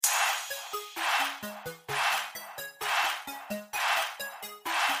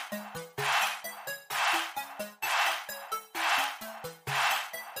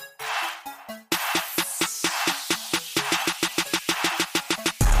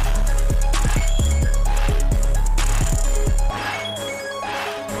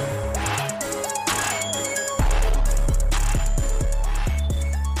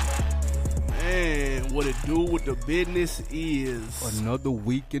the business is. Another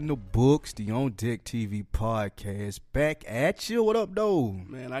week in the books, the On Deck TV podcast. Back at you. What up, though?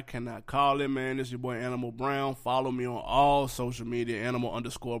 Man, I cannot call it, man. This is your boy Animal Brown. Follow me on all social media,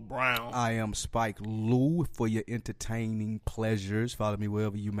 Animal_Brown. I am Spike Lou for your entertaining pleasures. Follow me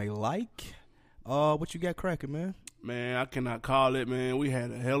wherever you may like. What you got cracking, man? Man, I cannot call it, man. We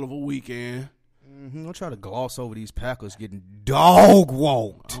had a hell of a weekend. Don't try to gloss over these Packers getting dog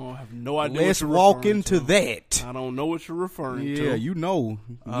walked. I don't have no idea. Let's walk into that. I don't know what you're referring to. Yeah, you know.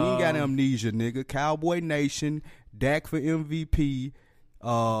 You ain't got amnesia, nigga. Cowboy Nation, Dak for MVP.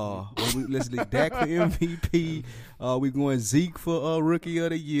 Let's do Dak for MVP. We going Zeke for Rookie of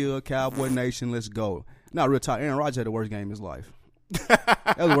the Year. Cowboy Nation, let's go. Not real talk. Aaron Rodgers had the worst game of his life.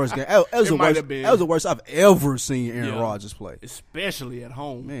 That was the worst game. That was the worst I've ever seen Aaron Rodgers play. Especially at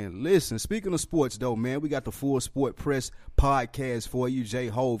home. Man, listen, speaking of sports, though, man, we got the Full Sport Press podcast for you. J.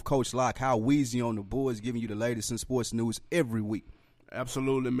 Hove, Coach Locke, How Weezy on the boards, giving you the latest in sports news every week.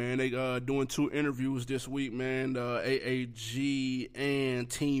 Absolutely, man. They doing 2 interviews this week, man. AAG and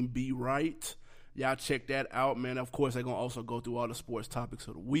Team B Right. Y'all check that out, man. Of course, they're going to also go through all the sports topics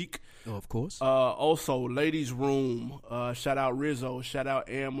of the week. Oh, of course. Also, Ladies Room. Shout out Rizzo. Shout out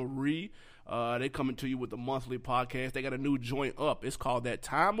Anne Marie. They coming to you with the monthly podcast. They got a new joint up. It's called That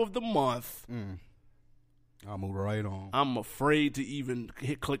Time of the Month. I'll move right on. I'm afraid to even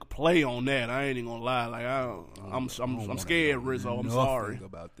click play on that. I ain't even gonna lie. Like I'm scared, Rizzo. I'm sorry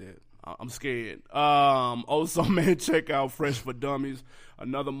about that. I'm scared. Also, man, check out Fresh for Dummies,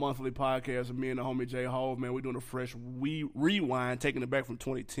 another monthly podcast of me and the homie J. Hove. Man, we're doing a fresh rewind, taking it back from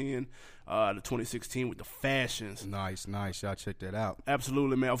 2010 to 2016 with the fashions. Nice. Y'all check that out.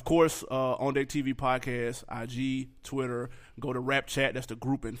 Absolutely, man. Of course, On Deck TV podcast, IG, Twitter. Go to Rap Chat. That's the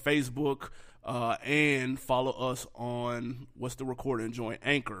group in Facebook. And follow us on what's the recording joint?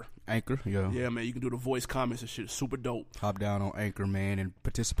 Anchor. Yeah, man. You can do the voice comments and shit. Super dope. Hop down on Anchor, man, and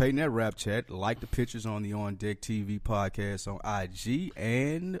participate in that rap chat. Like the pictures on the On Deck TV podcast on IG,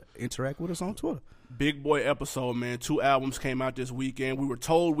 and interact with us on Twitter. Big boy episode, man. 2 albums came out this weekend. We were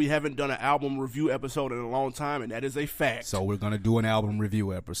told we haven't done an album review episode in a long time, and that is a fact. So we're going to do an album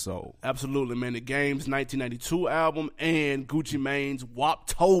review episode. Absolutely, man. The Game's 1992 album and Gucci Mane's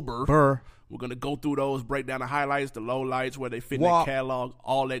Woptober. We're going to go through those, break down the highlights, the lowlights, where they fit in the catalog,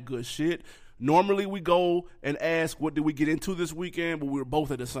 all that good shit. Normally we go and ask, what did we get into this weekend? But we were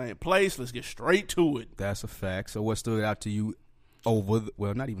both at the same place. Let's get straight to it. That's a fact. So what stood out to you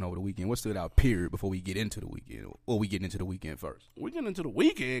not even over the weekend. What stood out, period, before we get into the weekend? Or we get into the weekend first? We get into the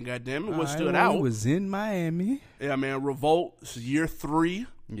weekend, goddammit. What stood out? It was in Miami. Yeah, man. Revolt, it's year 3.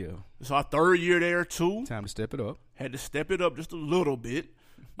 Yeah. It's our 3rd year there, too. Time to step it up. Had to step it up just a little bit.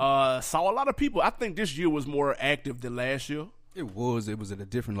 Saw a lot of people. I think this year was more active than last year. It was at a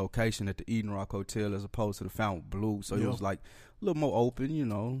different location at the Eden Rock Hotel as opposed to the Fontainebleau. So it was like a little more open,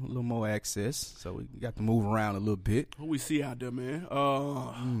 a little more access. So we got to move around a little bit. Who we see out there, man?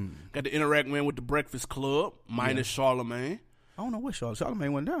 Got to interact, man, with the Breakfast Club, minus Charlamagne. I don't know what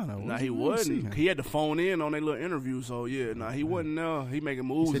Charlamagne went down there. Nah, he wasn't. He had to phone in on their little interview, so he wasn't there. He making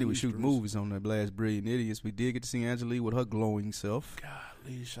moves. He said he would shoot movies on that Blast Brilliant Idiots. We did get to see Angela Yee with her glowing self.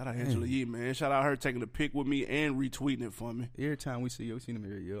 Golly, shout out Angela Yee, man. Shout out her taking a pic with me and retweeting it for me. Every time we see her, we see them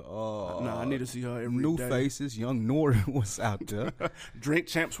every year. I need to see her every new day. Faces. Young Nori was out there. Drink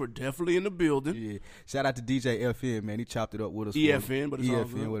Champs were definitely in the building. Yeah. Shout out to DJ FN, man. He chopped it up with us. EFN, but it's all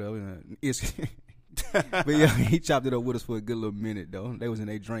good. EFN, whatever. But yeah, he chopped it up with us for a good little minute, though. They was in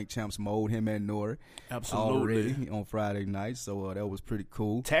a Drink Champs mode, him and Nori. Absolutely. Already on Friday night, so that was pretty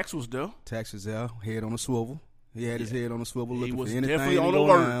cool. Tax was there. Tax was there, head on a swivel. He had his head on a swivel looking for anything definitely to on go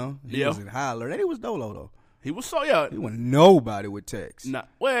alert. down. He was in high alert. And he was dolo, though. He was He wasn't nobody with Tex. Nah,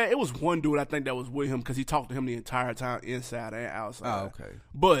 well, it was one dude I think that was with him because he talked to him the entire time, inside and outside. Oh, okay.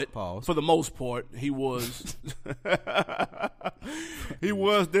 But Pause. For the most part, he was he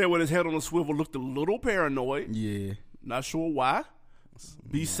was there with his head on a swivel, looked a little paranoid. Yeah. Not sure why.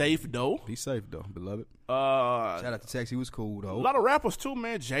 Be safe though. Be safe though, beloved. Shout out to Tex. He was cool though. A lot of rappers too,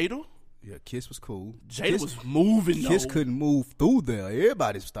 man. Jada. Yeah, Kiss was cool. Jada was moving, though. Kiss couldn't move through there.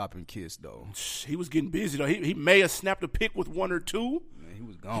 Everybody's stopping Kiss, though. He was getting busy, though. He may have snapped a pic with 1 or 2. Man, he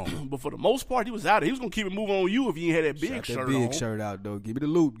was gone. But for the most part, he was out. He was going to keep it moving on you if you ain't had that big shirt on. That big shirt out, though. Give me the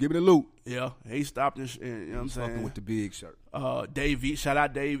loot. Yeah, he stopped and you know what I'm saying? Fucking with the big shirt. Dave East. Shout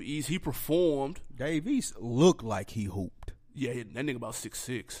out Dave East. He performed. Dave East looked like he hooped. Yeah, that nigga about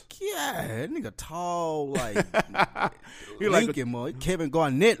 6'6". Yeah, that nigga tall, like he Lincoln, like Kevin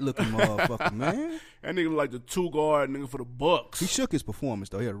Garnett looking motherfucker, man. That nigga like the 2-guard nigga for the Bucks. He shook his performance,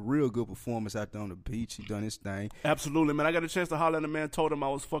 though. He had a real good performance out there on the beach. He done his thing. Absolutely, man. I got a chance to holler at the man. Told him I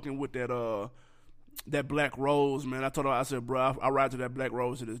was fucking with that that Black Rose, man. I told him, I said, bro, I ride to that Black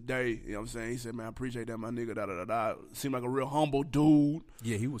Rose to this day. You know what I'm saying? He said, man, I appreciate that, my nigga. Da. Seemed like a real humble dude.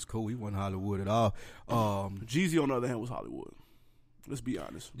 Yeah, he was cool. He wasn't Hollywood at all. Jeezy, on the other hand, was Hollywood. Let's be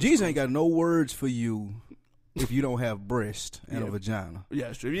honest. Jeezy ain't got no words for you if you don't have breast and a vagina. Yeah,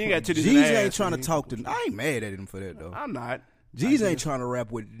 it's true. If you ain't got titties Jeezy and ass, ain't trying to talk to. I ain't mad at him for that though. I'm not. Jeezy ain't trying to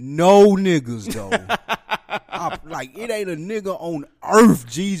rap with no niggas though. Like it ain't a nigga on earth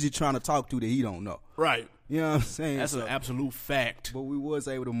Jeezy trying to talk to that he don't know. Right. You know what I'm saying? That's an absolute fact. But we was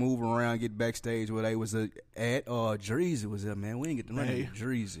able to move around, get backstage where they was at. Dreezy was there, man. We didn't get to run into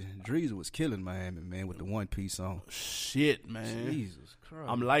Dreezy. Dreezy was killing Miami, man, with the One Piece song. Shit, man. Jesus Christ.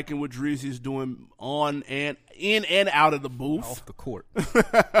 I'm liking what Dreezy's doing on and in and out of the booth. Off the court.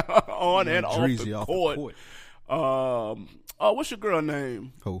 On and off Dreezy the off court. the court. What's your girl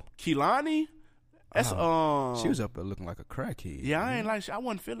name? Who? Kehlani? That's she was up there looking like a crackhead. Yeah, man. I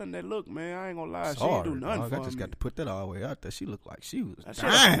wasn't feeling that look, man. I ain't gonna lie. Sorry, she ain't do nothing dog. for I just me. got to put that all the way out there. She looked like she was She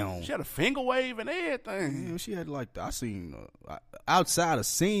down. had a finger wave and everything. Man, she had like I seen outside of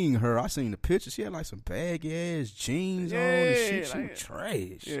seeing her, I seen the picture. She had like some baggy ass jeans on and shit. She was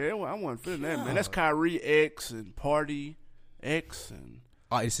trash. Yeah, I wasn't feeling that, man. That's Kyrie X and Party X and.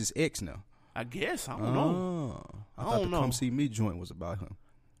 Oh, it's his ex now. I guess I don't know. I thought the Come See Me joint was about him.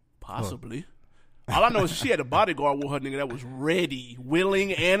 Possibly. All I know is she had a bodyguard with her, nigga, that was ready,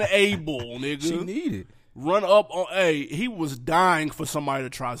 willing, and able, nigga. She needed. Run up on, he was dying for somebody to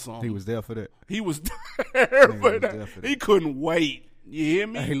try something. He was there for that. He was there for that. He couldn't wait. You hear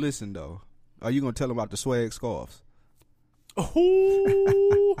me? Hey, listen, though. Are you going to tell him about the swag scarves?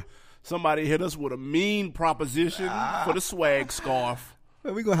 Ooh. Somebody hit us with a mean proposition for the swag scarf.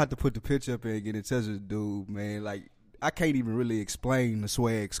 Man, we're going to have to put the picture up there and get in touch with this dude, man. Like, I can't even really explain the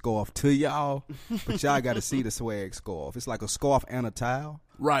swag scarf to y'all, but y'all got to see the swag scarf. It's like a scarf and a towel.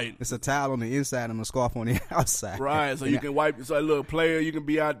 Right. It's a towel on the inside and a scarf on the outside. Right, so you can wipe. So, look, player, you can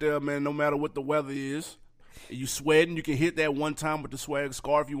be out there, man, no matter what the weather is. You sweating, you can hit that one time with the swag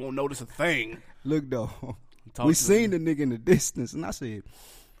scarf. You won't notice a thing. Look, though, we seen the nigga in the distance, and I said,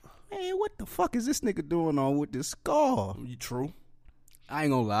 man, what the fuck is this nigga doing on with this scarf? You true. I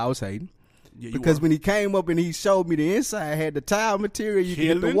ain't gonna lie, I was hating. Yeah, because when he came up and he showed me the inside, had the towel material, you could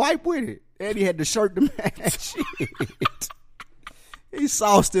get the wipe with it. And he had the shirt to match it. He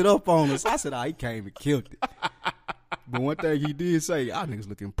sauced it up on us. I said, he came and killed it. But one thing he did say, y'all niggas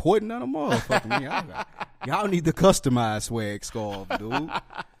look important on a motherfucker, man. Y'all need the customized swag scarf, dude.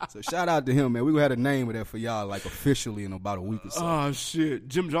 So shout out to him, man. We gonna have a name of that for y'all, like officially in about a week or so. Oh, shit.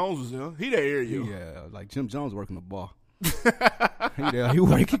 Jim Jones was there. He that area. Yeah, like Jim Jones working the bar.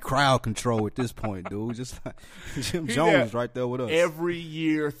 He crowd control at this point, dude. Just like Jim Jones right there with us. Every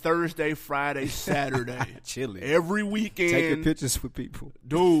year, Thursday, Friday, Saturday. Chilling. Every weekend. Taking pictures with people.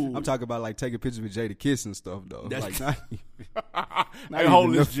 Dude. I'm talking about like taking pictures with Jada Kiss and stuff, though. That's like, hey,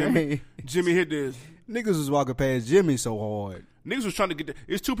 hold this, Jimmy. Jimmy, hit this. Niggas was walking past Jimmy so hard. Niggas was trying to get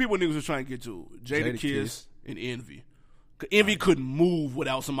it's two people niggas was trying to get to. Jada Kiss and Envy. Envy couldn't move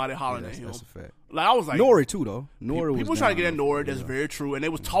without somebody hollering at him. That's a fact. Like I was like Nori too though. Nori people was trying to get at Nori. That's very true, and they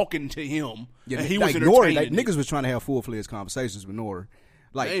was talking to him. Yeah, and he like was Nori. entertaining. Niggas was trying to have full-fledged conversations with Nori,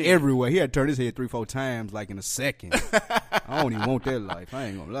 like everywhere. He had to turn his head 3-4 times, like in a second. I don't even want that life. I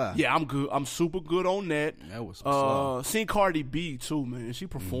ain't gonna lie. Yeah, I'm good. I'm super good on that. That was seen Cardi B too, man. She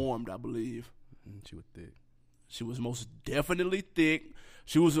performed, I believe. She was thick. She was most definitely thick.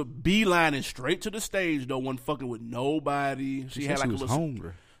 She was a beelining straight to the stage though, wasn't fucking with nobody. She had like she was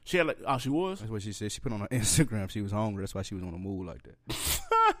hungry. She had like she was? That's what she said. She put on her Instagram she was hungry. That's why she was on a mood like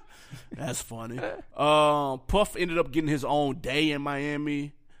that. That's funny. Puff ended up getting his own day in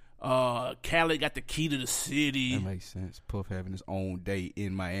Miami. Khaled got the key to the city. That makes sense. Puff having his own day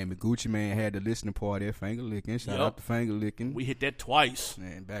in Miami. Gucci Mane had the listening party at Finger Licking. Shout out to Finger Licking. We hit that twice.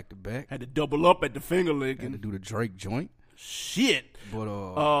 And back to back. Had to double up at the Finger Licking. Had to do the Drake joint. Shit.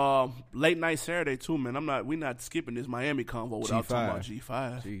 But late night Saturday too, man. We not skipping this Miami convo without talking about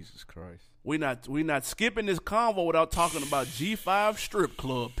G5. Jesus Christ. We not skipping this convo without talking about G5 strip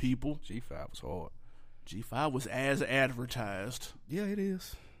club, people. G5 was hard. G5 was as advertised. Yeah, it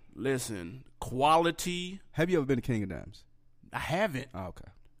is. Listen, quality. Have you ever been to King of Diamonds? I haven't. Oh, okay.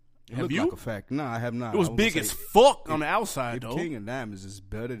 Have you? Like a fact. No, I have not. It was big as fuck on the outside, though. King of Diamonds is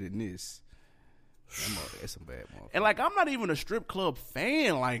better than this. That's some bad motherfucker. And, like, I'm not even a strip club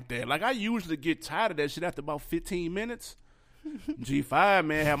fan like that. Like, I usually get tired of that shit after about 15 minutes. G5,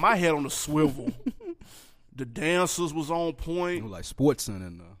 man, had my head on a swivel. The dancers was on point. It was like Sports Center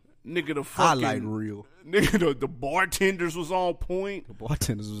in there. Nigga, the fucking highlight reel. Nigga, the bartenders was on point. The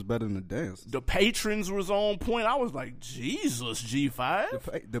bartenders was better than the dancers. The patrons was on point. I was like, Jesus,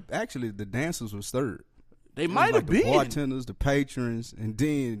 G5. Actually, the dancers was third. They might have been the bartenders, the patrons, and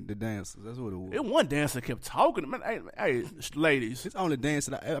then the dancers. That's what it was. And one dancer kept talking. Man, hey, ladies, it's the only dance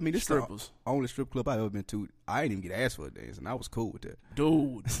that I mean, this strippers. The only strip club I ever been to. I didn't even get asked for a dance, and I was cool with that.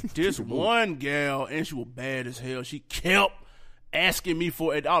 Dude, this one gal, and she was bad as hell. She kept asking me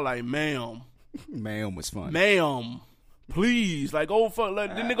for it. I was like, ma'am. Ma'am was fun. Ma'am. Please, like, oh fuck,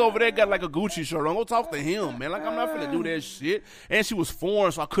 like, the nigga over there got like a Gucci shirt on. Go talk to him, man. Like, I'm not finna do that shit. And she was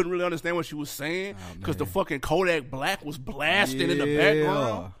foreign, so I couldn't really understand what she was saying because the fucking Kodak Black was blasting in the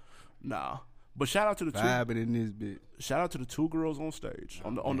background. Nah, but shout out to the vibing in this bitch. Shout out to the two girls on stage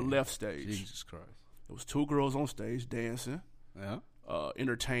on the left stage. Jesus Christ, it was two girls on stage dancing,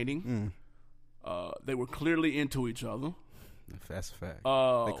 entertaining. They were clearly into each other. That's a fact.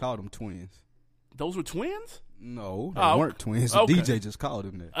 They called them twins. Those were twins? No, they weren't twins. The DJ just called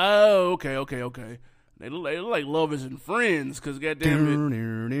them that. Oh, okay. They look like lovers and friends because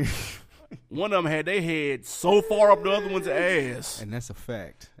goddamn it, one of them had their head so far up the other one's ass. And that's a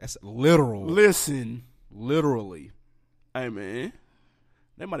fact. That's literal. Listen. Literally. Hey, man.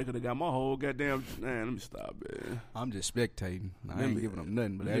 They might have could have got my whole goddamn... Man, let me stop, man. I'm just spectating. I ain't giving them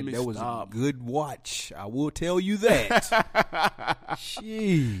nothing, but that was a good watch. I will tell you that.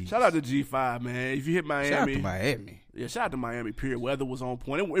 Jeez. Shout out to G5, man. If you hit Miami... Shout out to Miami. Yeah, shout out to Miami, period. Weather was on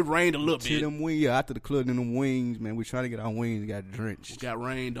point. It rained a little bit. Them wings, after the club and them wings, man, we trying to get our wings, got drenched. Got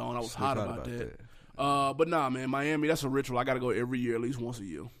rained on. I was hot about that. But nah, man, Miami, that's a ritual. I got to go every year, at least once a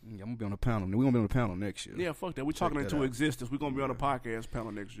year. Yeah, I'm going to be on the panel. We're going to be on the panel next year. Yeah, fuck that. We're talking into existence. We're going to be on the podcast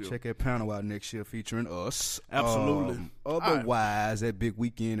panel next year. Check that panel out next year featuring us. Absolutely. Otherwise, that big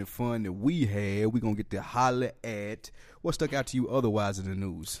weekend of fun that we had, we're going to get to holler at. What stuck out to you otherwise in the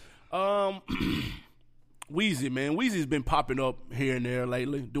news? Weezy, man. Weezy's been popping up here and there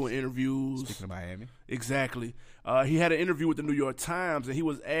lately, doing interviews. Speaking of Miami. Exactly. He had an interview with the New York Times, and he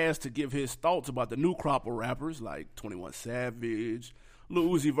was asked to give his thoughts about the new crop of rappers like 21 Savage, Lil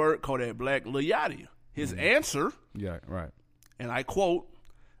Uzi Vert, Kodak Black, Lil Yachty. His answer, yeah, right, and I quote,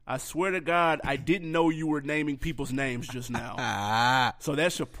 "I swear to God, I didn't know you were naming people's names just now." So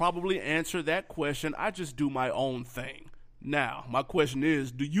that should probably answer that question. I just do my own thing. Now, my question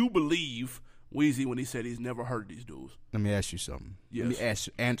is, do you believe Weezy when he said he's never heard these dudes? Let me ask you something. Yes. Let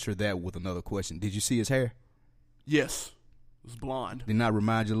me answer that with another question. Did you see his hair? Yes. It was blonde. Did not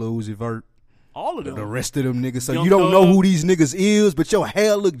remind you of Lil Uzi Vert? All of them. The rest of them niggas. So Young you don't Thug. know who these niggas is, but your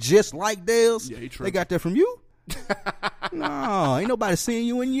hair look just like theirs? Yeah, he tripping. They got that from you? No, ain't nobody seen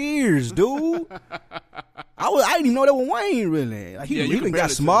you in years, dude. I didn't even know that was Wayne, really. Like, he even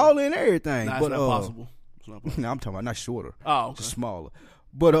got smaller and everything. Nah, but, it's not possible. It's not possible. No, I'm talking about not shorter. Oh, okay. Just smaller.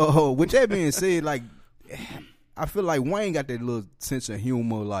 But with that being said, like, I feel like Wayne got that little sense of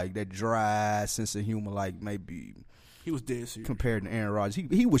humor, like that dry sense of humor, like maybe he was dead serious compared to Aaron Rodgers.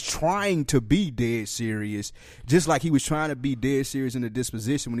 He was trying to be dead serious, just like he was trying to be dead serious in the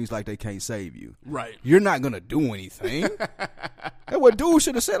disposition when he's like, they can't save you. Right. You're not gonna do anything. That's what dude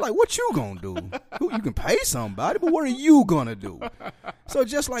should have said. Like, what you gonna do? You can pay somebody, but what are you gonna do? So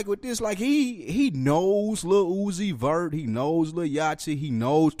just like with this, like he knows Lil Uzi Vert, he knows Lil Yachty, he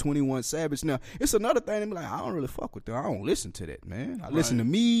knows 21 Savage. Now it's another thing to be like, I don't really fuck with them. I don't listen to that, man. I listen to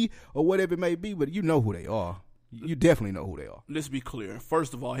me or whatever it may be, but you know who they are. You definitely know who they are. Let's be clear.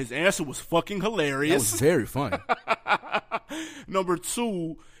 First of all, his answer was fucking hilarious. That was very funny. Number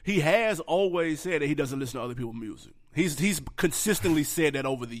two, he has always said that he doesn't listen to other people's music. He's consistently said that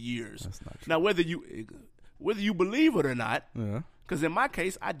over the years. That's not true. Now, whether you believe it or not, Yeah. because in my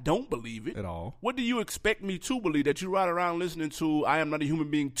case, I don't believe it At all. What do you expect me to believe? That you ride around listening to "I Am Not a Human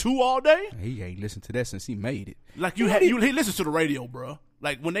Being" 2 all day? He ain't listened to that since he made it. Like he listens to the radio, bro.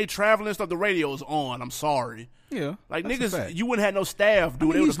 Like when they travel and stuff, the radio's on. I'm sorry. Yeah. Like that's a niggas, fact. you wouldn't have no staff, dude. I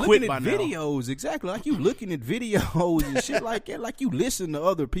mean, They would he's have quit looking by at now. videos, exactly. Like you looking at videos and shit like that. Like you listen to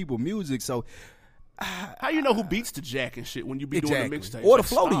other people's music. So how you know who beats the jack and shit when you be doing the mixtape? Or the Like,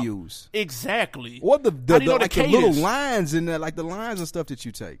 flow to stop. use. Exactly. Or the How do you know like the little lines in there, like the lines and stuff that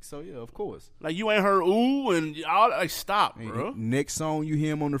you take. So yeah, of course. Like you ain't heard ooh and all. Like stop, bro. Next song you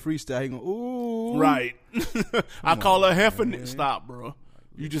hear him on the freestyle, he go ooh. Right. I call her heifer. Stop, bro.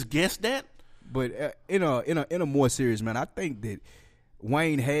 You just guessed that? But in a more serious man, I think that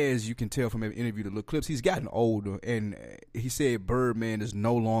Wayne has, you can tell from every interview, the little clips, he's gotten older, and he said Birdman is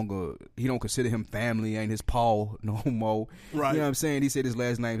no longer, he don't consider him family, ain't his Paul no more. Right. You know what I'm saying? He said his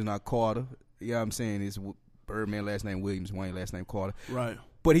last name is not Carter. You know what I'm saying? It's Birdman last name Williams, Wayne last name Carter. Right.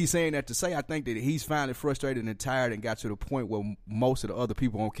 But he's saying that to say, I think that he's finally frustrated and tired and got to the point where most of the other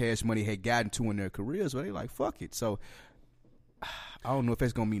people on Cash Money had gotten to in their careers where they like, fuck it. So I don't know if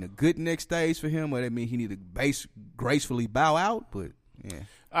that's going to mean a good next stage for him or that mean he need to gracefully bow out, but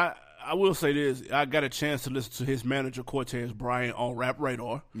yeah. I will say this. I got a chance to listen to his manager, Cortez Bryant, on Rap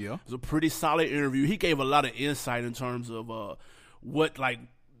Radar. Yeah. It was a pretty solid interview. He gave a lot of insight in terms of what's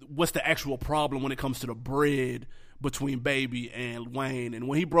the actual problem when it comes to the bread between Baby and Wayne. And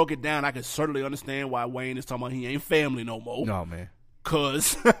when he broke it down, I could certainly understand why Wayne is talking about he ain't family no more. No, man.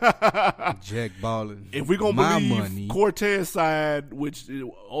 Cause Jack Ballin. If we're gonna believe money. Cortez side, which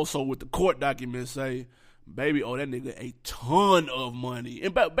also with the court documents say, Baby owe that nigga a ton of money.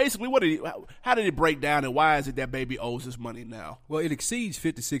 And basically, how did it break down, and why is it that Baby owes his money now? Well, it exceeds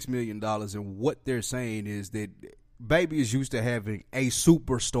 $56 million, and what they're saying is that Baby is used to having a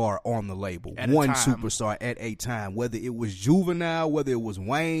superstar on the label, one superstar at a time, whether it was Juvenile, whether it was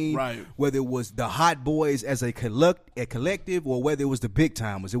Wayne, right, whether it was the Hot Boys as a collective, or whether it was the Big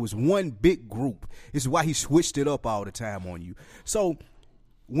Timers. It was one big group. This is why he switched it up all the time on you. So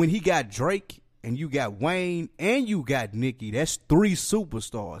when he got Drake, and you got Wayne, and you got Nicki, that's 3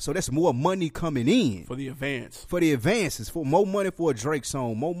 superstars. So that's more money coming in. For the advance. For the advances. For more money for a Drake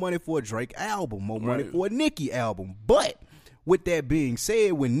song, more money for a Drake album, more money for a Nicki album. But with that being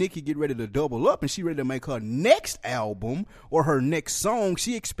said, when Nicki get ready to double up and she ready to make her next album or her next song,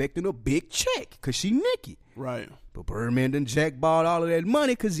 she expecting a big check because she Nicki. Right. But Birdman done jackballed all of that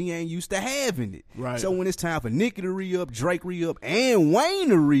money because he ain't used to having it. Right. So when it's time for Nicki to re-up, Drake re-up, and Wayne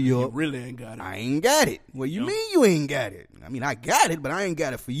to re-up, you really ain't got it. I ain't got it. Well, you mean you ain't got it? I mean, I got it, but I ain't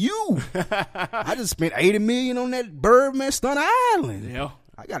got it for you. I just spent $80 million on that Birdman Stunt Island. Yeah.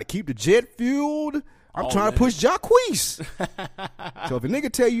 I got to keep the jet fueled. I'm All trying that. to push Jacquees. So if a nigga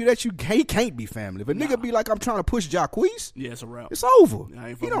tell you that he can't be family. If a nigga be like, I'm trying to push Jacquees, yeah, it's a wrap. it's over. Yeah, I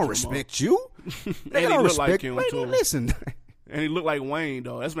ain't He fucking don't with respect you. And They he don't look like respect him, man, too. listen. And he looked like Wayne,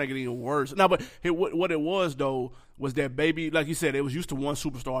 though. That's making it even worse. No, but what it was, though, was that Baby, like you said, they was used to one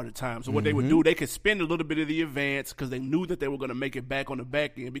superstar at a time. So what they would do, they could spend a little bit of the advance because they knew that they were going to make it back on the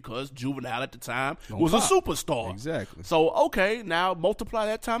back end because Juvenile at the time was a superstar. Exactly. So, okay, now multiply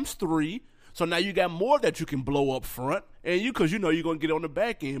that times 3. So now you got more that you can blow up front, and because you know you're going to get on the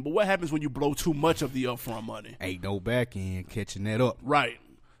back end. But what happens when you blow too much of the upfront money? Ain't no back end catching that up. Right.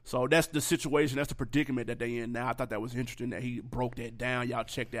 So that's the situation. That's the predicament that they in now. I thought that was interesting that he broke that down. Y'all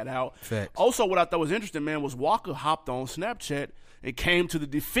check that out. Facts. Also, what I thought was interesting, man, was Walker hopped on Snapchat and came to the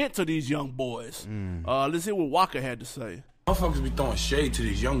defense of these young boys. Let's see what Walker had to say. Motherfuckers be throwing shade to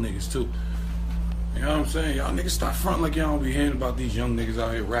these young niggas, too. You know what I'm saying? Y'all niggas stop fronting like y'all don't be hearing about these young niggas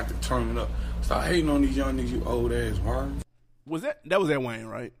out here rapping, turning up. Stop hating on these young niggas, you old ass words. Was that was Wayne,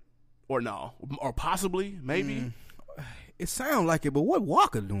 right? Or no? Or possibly, maybe? It sounds like it, but what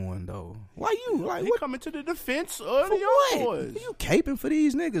Walker doing though? Why you like He what? coming to the defense of For the young what? boys. You caping for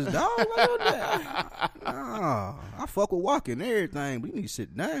these niggas, dog? Like, what the- nah, I fuck with Walker and everything, but you need to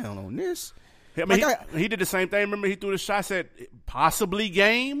sit down on this. I mean, Like he did the same thing. Remember, he threw the shots at possibly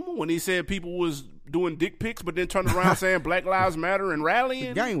Game when he said people was doing dick pics, but then turned around saying Black Lives Matter and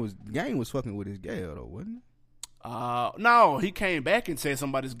rallying. Gang was fucking with his gal though, wasn't it? No, he came back and said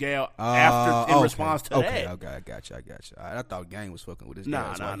somebody's gal after in response to that. Okay, I got you. I thought Gang was fucking with his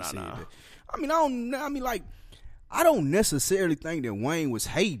gal. Nah. I mean, I don't necessarily think that Wayne was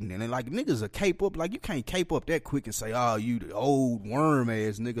hating, and like niggas are cape up. Like you can't cape up that quick and say, "Oh, you the old worm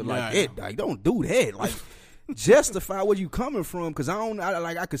ass nigga." Like that. Like don't do that. Like justify where you coming from, because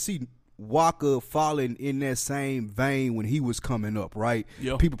I could see Walker falling in that same vein when he was coming up, right?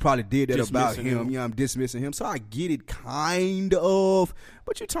 Yeah. People probably did that about Dismissing him. him. Yeah, I'm dismissing him. So I get it kind of.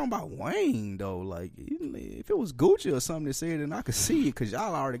 But you're talking about Wayne, though. Like, if it was Gucci or something that said it, then I could see it because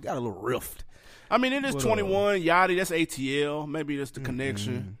y'all already got a little rift. I mean, it is 21. Yachty, that's ATL. Maybe that's the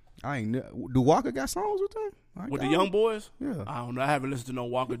connection. Do Walker got songs with them? With the young boys? Yeah. I don't know. I haven't listened to no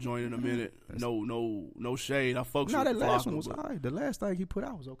Walker joint in a minute. No shade. I fucks No, with that last Flocka, one was but- all right. The last thing he put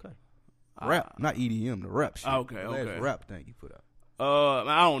out was okay. Rap, not EDM, the rap shit. Okay, The last okay. rap thing he put out.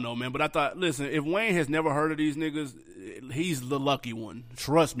 I don't know, man, but I thought, listen, if Wayne has never heard of these niggas, he's the lucky one.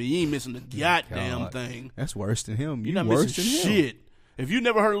 Trust me, he ain't missing the goddamn God. thing. That's worse than him. You're not worse missing than him. shit. If you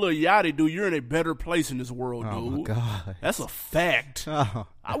never heard of Lil Yachty, dude, you're in a better place in this world, Oh dude. my God. That's a fact. Oh,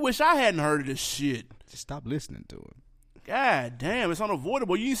 I wish I hadn't heard of this shit. just stop listening to him. God damn, it's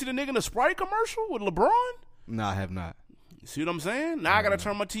unavoidable. You didn't see the nigga in the Sprite commercial with LeBron? No, I have not. You see what I'm saying? Now I gotta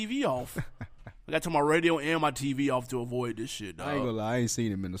turn my TV off. I gotta turn my radio and my TV off to avoid this shit, dog. I ain't gonna lie, I ain't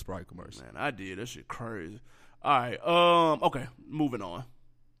seen him in the Sprite commercial. Man, I did. That shit crazy. All right. Okay, moving on.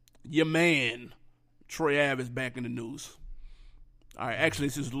 Your man, Troy Ave, is back in the news. All right, actually,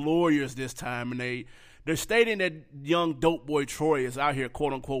 it's his lawyers this time, and they're stating that young dope boy Troy is out here,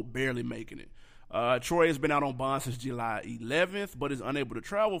 quote unquote, barely making it. Troy has been out on bond since July 11th, but is unable to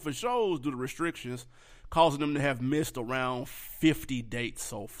travel for shows due to restrictions, causing them to have missed around 50 dates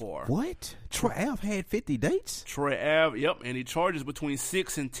so far. What? Troy Ave had 50 dates? Troy Ave, yep, and he charges between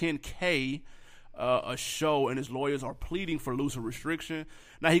 $6,000 and $10,000 a show, and his lawyers are pleading for looser restriction.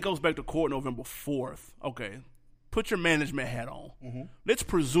 Now, he goes back to court November 4th. Okay, put your management hat on. Mm-hmm. Let's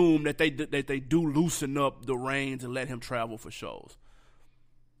presume that they do loosen up the reins and let him travel for shows.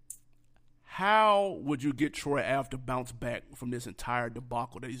 How would you get Troy Ave to bounce back from this entire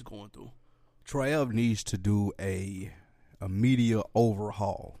debacle that he's going through? Troy Ave needs to do a media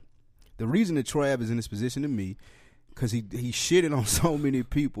overhaul. The reason that Troy Ave is in this position to me, because he shitted on so many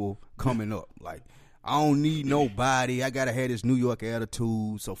people coming up. Like, I don't need nobody. I got to have this New York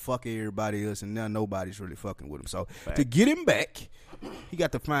attitude, so fuck everybody else, and now nobody's really fucking with him. So to get him back, he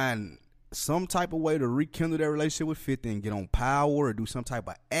got to find some type of way to rekindle that relationship with 50 and get on Power or do some type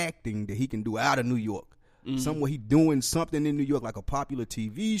of acting that he can do out of New York. Mm-hmm. Somewhere he doing something in New York, like a popular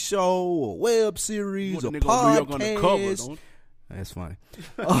TV show or web series or podcast. New York undercover, that's funny.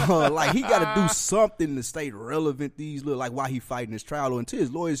 Like, he got to do something to stay relevant. Like, while he fighting his trial or until his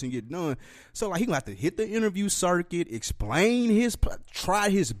lawyers can get done. So, like, he gonna have to hit the interview circuit, try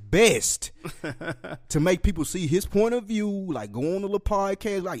his best to make people see his point of view. Like, go on to the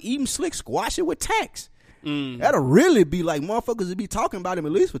podcast, like, even slick, squash it with tax. That'll really be like, motherfuckers would be talking about him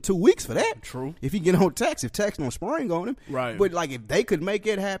at least for 2 weeks for that. True. If he get on tax, if tax don't spring on him. Right. But like, if they could make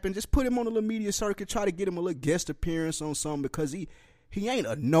it happen, just put him on a little media circuit, try to get him a little guest appearance on something, because he ain't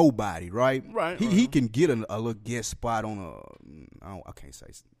a nobody, right? Right. He can get a little guest spot on I can't say.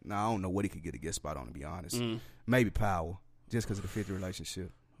 No, I don't know what he could get a guest spot on, to be honest. Maybe Power, just because of the 50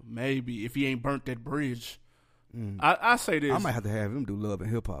 relationship. Maybe, if he ain't burnt that bridge. I say this. I might have to have him do Love and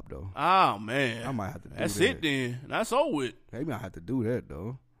Hip Hop, though. Oh, man. I might have to do That's that. it, then. That's over it. Maybe I have to do that,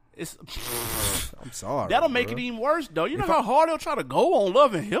 though. I'm sorry. That'll make it even worse, though. You know how hard they'll try to go on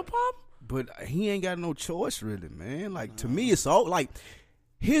Love and Hip Hop? But he ain't got no choice, really, man. Like, to me, it's all, like,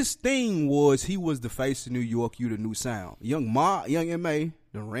 his thing was he was the face of New York, you the new sound. Young M.A.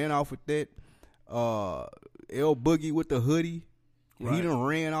 done ran off with that. L Boogie with the hoodie. Right. He done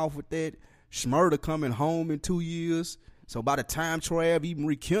ran off with that. Schmurda coming home in 2 years. So by the time Troy Ave even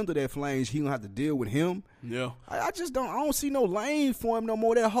rekindle that flames, he gonna have to deal with him. Yeah. I don't see no lane for him no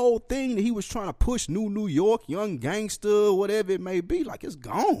more. That whole thing that he was trying to push New York, young gangster, whatever it may be, like, it's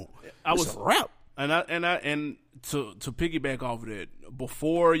gone. It's a wrap. And to piggyback off of that,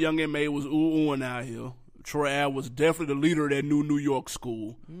 before Young M.A. was oohing out here, Troy Ave was definitely the leader of that New York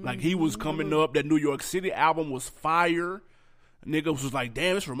school. Like, he was coming up. That New York City album was fire. Niggas was like,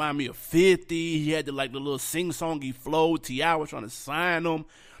 damn, this remind me of 50. He had the little sing-songy flow. T.I. was trying to sign him.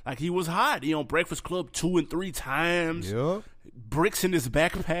 Like, he was hot. He on Breakfast Club 2 and 3 times. Yep. Bricks in his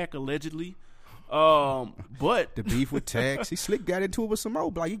backpack, allegedly. But the beef with Tax, he slick got into it with some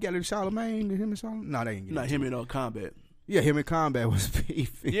more. Like, he got into Charlamagne, him and Charlamagne. No, they ain't get him in Combat. Yeah, him and Combat was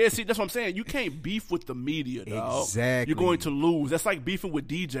beefing. Yeah, see, that's what I'm saying. You can't beef with the media, dog. Exactly. You're going to lose. That's like beefing with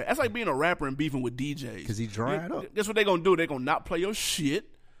DJ. That's like being a rapper and beefing with DJs. Because he dried up. That's what they're going to do. They're going to not play your shit,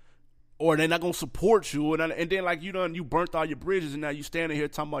 or they're not going to support you. And then, like, you burnt all your bridges, and now you standing here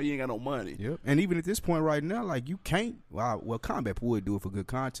talking about you ain't got no money. Yep. And even at this point right now, like, you can't. Well, Combat would do it for good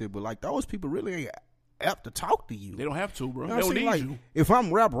content, but, like, those people really ain't apt to talk to you. They don't have to, bro. You know they don't need like, you. If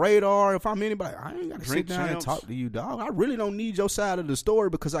I'm Rap Radar, if I'm anybody, I ain't got to sit Drink down champs. and talk to you, dog. I really don't need your side of the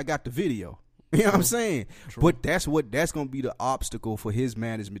story because I got the video. You know what I'm saying? True. But that's going to be the obstacle for his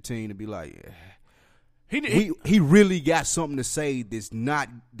management team to be like, he really got something to say that's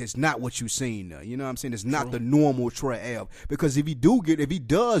not what you seen there. You know what I'm saying? It's not the normal Troy Ave. Because if he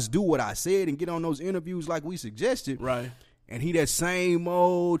does do what I said and get on those interviews like we suggested, right? And he that same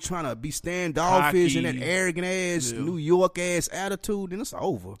old trying to be standoffish and that arrogant ass New York ass attitude, then it's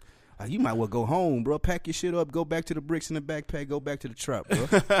over. You might well go home, bro. Pack your shit up, go back to the bricks in the backpack, go back to the trap, bro.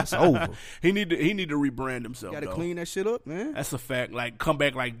 It's over. He need to rebrand himself. Got to clean that shit up, man. That's a fact. Like, come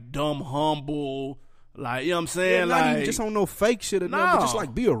back like dumb, humble. Like, you know what I'm saying? Yeah, not even just on no fake shit or nothing, but just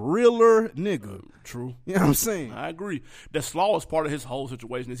like be a realer nigga. True. You know what I'm saying? I agree. The slawest part of his whole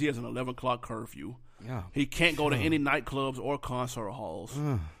situation is he has an 11 o'clock curfew. Yeah. He can't go to any nightclubs or concert halls.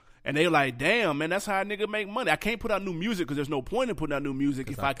 And they like, damn, man, that's how a nigga make money. I can't put out new music because there's no point in putting out new music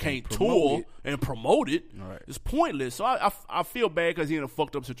if I can't tour and promote it. Right. It's pointless. So I feel bad because he's in a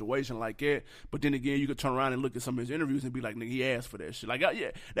fucked up situation like that. But then again, you could turn around and look at some of his interviews and be like, nigga, he asked for that shit. Like,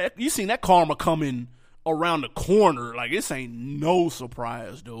 you seen that karma coming around the corner. Like, this ain't no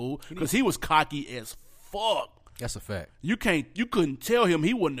surprise, dude. Because he was cocky as fuck. That's a fact. You couldn't tell him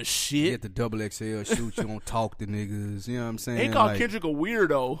he wasn't a shit. Get the double XL shoot, you don't talk to niggas. You know what I'm saying? They call Kendrick a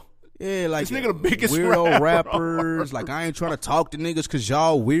weirdo. Yeah, like this nigga the biggest weirdo rappers. Like, I ain't trying to talk to niggas because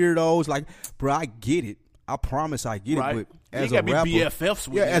y'all weirdos. Like, bro, I get it. I promise I get it. But as a rapper, BFFs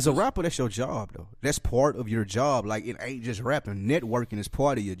with as a rapper, that's your job though. That's part of your job. Like, it ain't just rapping. Networking is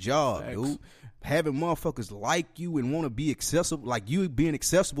part of your job, dude. Having motherfuckers like you and want to be accessible, like you being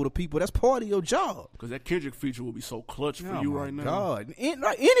accessible to people, that's part of your job. Because that Kendrick feature will be so clutch for you right now. God,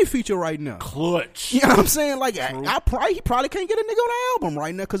 any feature right now, clutch. You know what I'm saying? Like, he probably can't get a nigga on the album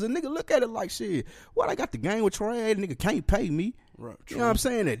right now because a nigga look at it like, shit, what, I got the game with Trey, nigga can't pay me. Right, you know what I'm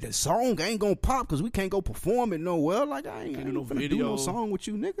saying? That the song ain't gonna pop because we can't go perform it nowhere. Like, I ain't do no song with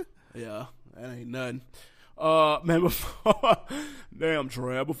you, nigga. Yeah, that ain't nothing. Man, damn,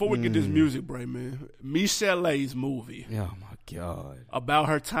 Trey. Before we get this music break, man, Michel'le's movie. Oh my God. About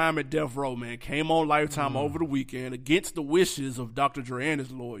her time at Death Row, man, came on Lifetime over the weekend against the wishes of Dr. Dre and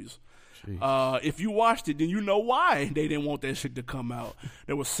his lawyers. If you watched it, then you know why they didn't want that shit to come out.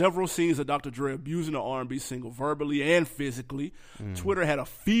 There were several scenes of Dr. Dre abusing the R&B single verbally and physically. Twitter had a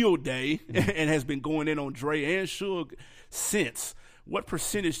field day and has been going in on Dre and Suge since. What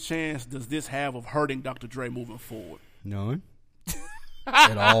percentage chance does this have of hurting Dr. Dre moving forward? None.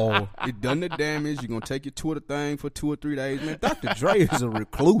 At all. It done the damage. You're going to take your Twitter thing for 2 or 3 days, man. Dr. Dre is a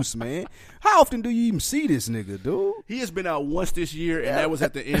recluse, man. How often do you even see this nigga, dude? He has been out once this year, and that was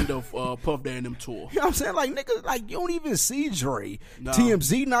at the end of Puff Daddy and them tour. You know what I'm saying? Like, nigga, like, you don't even see Dre. No.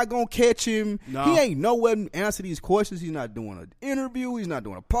 TMZ not going to catch him. No. He ain't nowhere to answer these questions. He's not doing an interview. He's not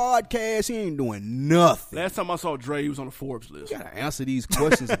doing a podcast. He ain't doing nothing. Last time I saw Dre, he was on the Forbes list. You got to answer these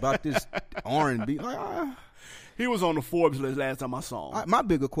questions about this R&B. He was on the Forbes list last time I saw him. My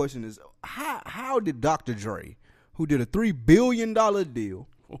bigger question is, how did Dr. Dre, who did a $3 billion deal,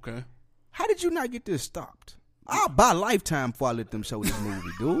 how did you not get this stopped? I'll buy Lifetime before I let them show this movie,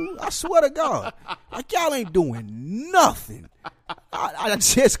 dude. I swear to God. Like, y'all ain't doing nothing. I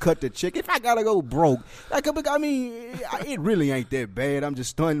just cut the check. If I gotta go broke, like, I mean, it really ain't that bad. I'm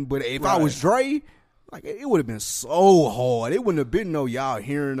just stunned. But if I was Dre, like, it would have been so hard. It wouldn't have been no y'all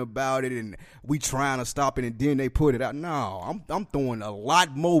hearing about it and we trying to stop it and then they put it out. No, I'm throwing a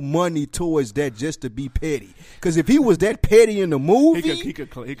lot more money towards that just to be petty. Because if he was that petty in the movie, he could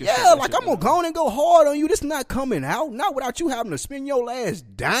yeah, like, I'm going to go on and go hard on you. This not coming out. Not without you having to spend your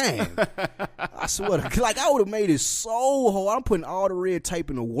last dime. I swear to, like, I would have made it so hard. I'm putting all the red tape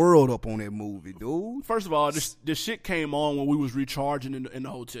in the world up on that movie, dude. First of all, this shit came on when we was recharging in the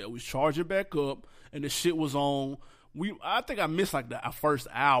hotel. We was charging back up. And the shit was on. I think I missed like our first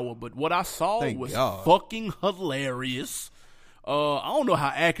hour, but what I saw was fucking hilarious. I don't know how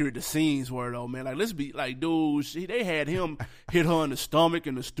accurate the scenes were though, man. Like, let's be like, dude, they had him hit her in the stomach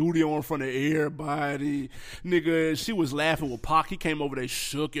in the studio in front of everybody. Nigga, she was laughing with Pac. He came over, they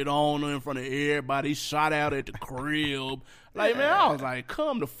shook it on her in front of everybody. He shot out at the crib. Like, man, I was like,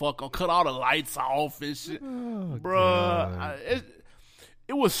 come the fuck on, cut all the lights off and shit, bruh.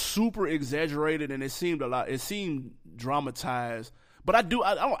 It was super exaggerated and it seemed dramatized. But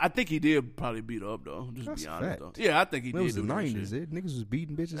I think he did probably beat up though. Just to be honest though. Yeah, I think he did. It was the 90s. Niggas was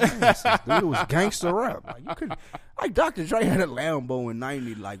beating bitches' asses. Dude, it was gangster rap. Like, you could, like, Dr. Dre had a Lambo in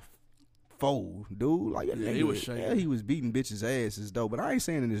 90, like, 4, dude. Like, he was shaking. Yeah, he was beating bitches' asses though. But I ain't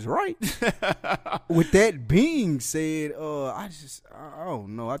saying it is right. With that being said, I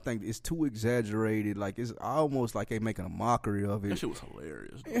don't know. I think it's too exaggerated. Like, it's almost like they making a mockery of it. That shit was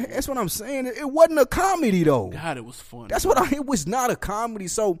hilarious. That's what I'm saying. It wasn't a comedy though. God, it was funny. That's it was not a comedy.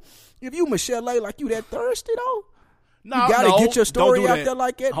 So if you Michel'le, like, you that thirsty though, no, you gotta get your story out there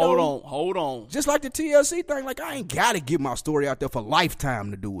like that. Hold on. Just like the TLC thing, like, I ain't gotta get my story out there for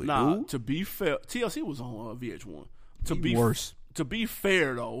Lifetime to do it. Nah, dude. To be fair, TLC was on VH1. Worse. To be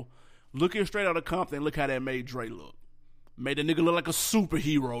fair though, looking straight out of Compton, look how that made Dre look. Made the nigga look like a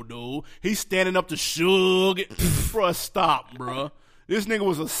superhero, dude. He's standing up to Suge. Bruh, stop, bruh. This nigga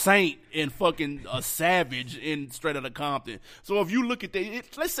was a saint and fucking a savage in Straight Outta Compton. So if you look at that,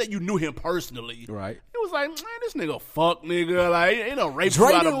 let's say you knew him personally. Right. It was like, man, this nigga fuck nigga. Like, ain't no rape Dre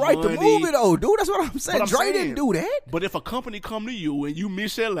you out didn't of write money. the movie though, dude. That's what I'm saying. Dre didn't do that. But if a company come to you and you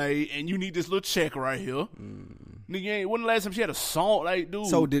Michel'le and you need this little check right here, nigga, when the last time she had a song, like, dude,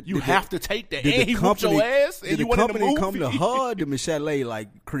 so you have to take that. And he whooped your ass and you went in the movie. Did the company come to her, did Michel'le,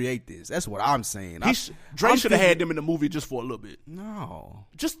 like, create this? That's what I'm saying. Dre should have had them in the movie just for a little bit. No.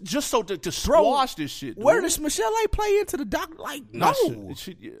 Just so to squash this shit. Dude. Where does Michel'le play into the doc? Like, no.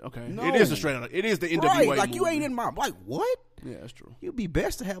 Okay. No. It is the Straight Outta. It is the NWA right, like, movie. you ain't in my, like, what? Yeah, that's true. It'd be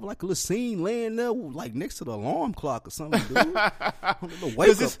best to have like a little scene laying there, like next to the alarm clock or something, dude. A little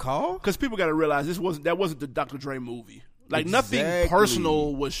wake up call. Because people got to realize that wasn't the Dr. Dre movie. Like nothing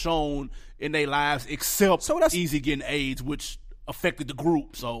personal was shown in their lives except Easy getting AIDS, which affected the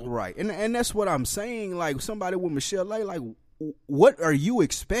group. So right, and that's what I'm saying. Like somebody with Michelle A, like, what are you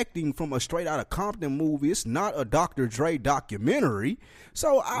expecting from a Straight Outta Compton movie? It's not a Dr. Dre documentary.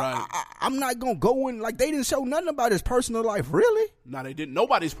 So I'm not going to go in, like, they didn't show nothing about his personal life, really? No, they didn't.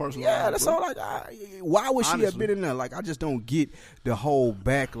 Nobody's personal life. Yeah, life, that's all. Like, why would she have been in there? Like, I just don't get the whole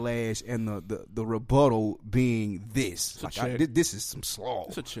backlash and the rebuttal being this. Like, this is some slaw.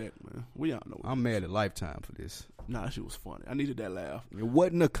 It's a check, man. We all know it. I'm mad at Lifetime for this. Nah, that shit was funny. I needed that laugh. It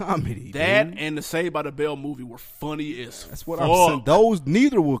wasn't a comedy. That dude. And the Saved by the Bell movie were funny as That's what I'm saying.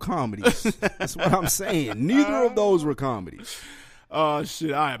 Neither were comedies. That's what I'm saying. Neither of those were comedies.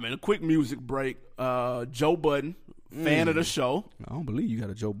 Shit. All right, man. A quick music break. Joe Budden, fan of the show. I don't believe you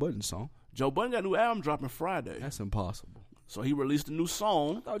got a Joe Budden song. Joe Budden got a new album dropping Friday. That's impossible. So he released a new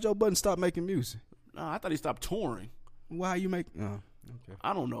song. I thought Joe Budden stopped making music. Nah, I thought he stopped touring. Why you make? Okay.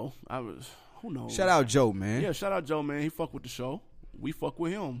 I don't know. Who knows? Shout out Joe, man. Yeah, shout out Joe, man. He fuck with the show. We fuck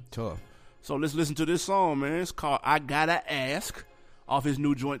with him. Tough. So let's listen to this song, man. It's called I Gotta Ask, off his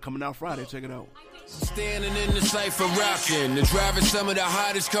new joint coming out Friday. Check it out. Standing in the cypher rocking, the driving some of the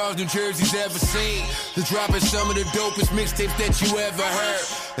hottest cars New Jersey's ever seen, the dropping some of the dopest mixtapes that you ever heard,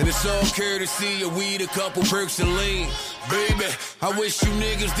 and it's all courtesy of weed, a couple perks and lean. Baby, I wish you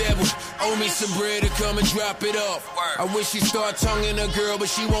niggas that would owe me some bread to come and drop it off. I wish you start tonguing a girl, but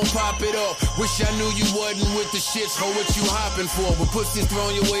she won't pop it off. Wish I knew you wasn't with the shits, ho, what you hopping for? But pussy's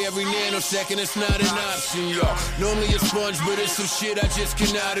thrown your way every nanosecond, it's not an option, y'all. Normally a sponge, but it's some shit I just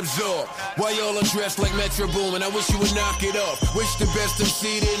cannot absorb. Why y'all undressed like Metro Boomin? I wish you would knock it off. Wish the best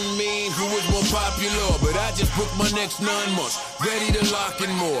MC didn't mean who was more popular, but I just booked my next 9 months, ready to lock in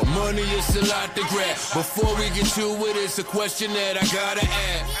more. Money is a lot to grab. Before we get to it, it's a question that I gotta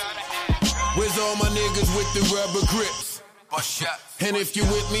ask. Where's all my niggas with the rubber grips? And if you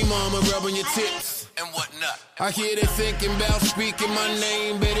with me, mama, rubbing your tips and whatnot. I hear they thinking about speaking my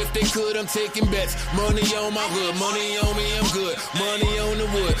name, but if they could, I'm taking bets. Money on my hood, money on me, I'm good. Money on the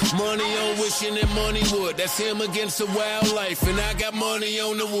wood, money on wishing that money would. That's him against the wildlife, and I got money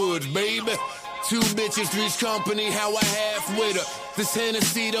on the woods, baby. 2 bitches, 3's company, how I half with her. This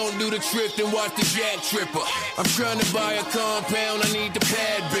Hennessy don't do the trick, then watch the Jack Tripper. I'm trying to buy a compound, I need the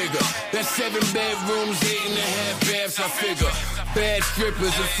pad bigger. That's 7 bedrooms, 8.5 baths, I figure. Bad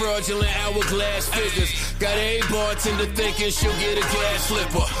strippers and fraudulent hourglass figures. Got a bartender thinking she'll get a gas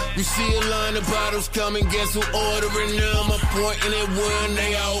slipper. You see a line of bottles coming, guess who ordering them? I'm pointing at one,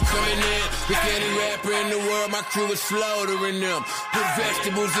 they all coming in. Pick any rapper in the world, my crew is slaughtering them. Put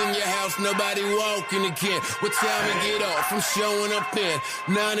vegetables in your house, nobody walking again. What time to get off? I'm showing up then.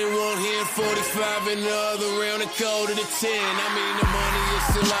 9 and 1 here, 45 in the other round, and call to the 10. I mean, the money is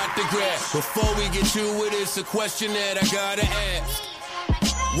a lot to grab. Before we get to it, it's a question that I gotta ask.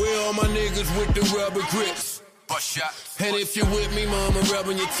 Where all my niggas with the rubber grips? And if you're with me, mama,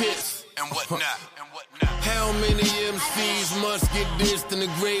 rubbing your tits and whatnot. How many MCs must get dissed in the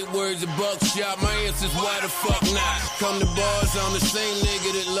great words of Buckshot? My answer's why the fuck not? Come to bars, I'm the same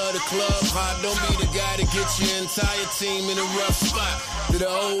nigga that love the club hot. Don't be the guy to get your entire team in a rough spot. To the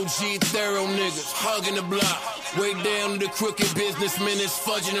OG thorough niggas hugging the block. Way down to the crooked businessmen that's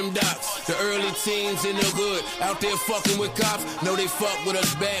fudging them dots. The early teens in the hood out there fucking with cops. Know they fuck with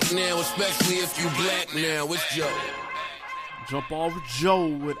us back now, especially if you black now. It's Joe. Jump off Joe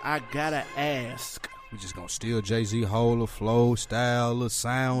with I Gotta Ask. We just gonna steal Jay-Z whole of flow, style, of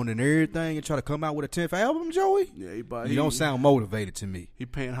sound, and everything, and try to come out with a 10th album, Joey? Yeah, you don't sound motivated to me. He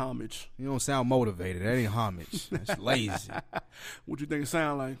paying homage. You don't sound motivated. That ain't homage. That's lazy. What you think it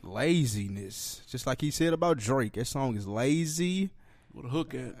sound like? Laziness. Just like he said about Drake. That song is lazy. What a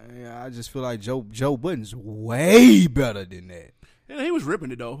hook at? Yeah, I just feel like Joe Budden's way better than that. Yeah, he was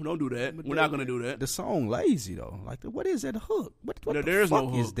ripping it though. Don't do that. We're not gonna do that. The song lazy though. Like, what is that hook? What there the is fuck no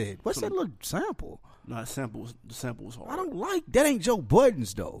hook. is that? What's that little sample? No, the sample was hard. I don't like that. Ain't Joe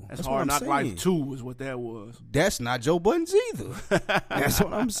Budden's though. That's Hard Knock Life 2 is what that was. That's not Joe Budden's either. That's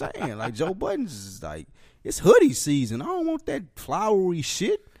what I'm saying. Like, Joe Budden's is like, it's hoodie season. I don't want that flowery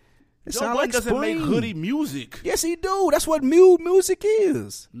shit. It Joe Budden doesn't make hoodie music. Yes, he do. That's what mood music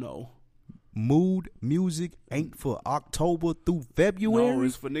is. No. Mood music ain't for October through February. No,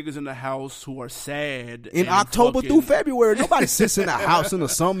 it's for niggas in the house who are sad. In October through February. Nobody sits in the house in the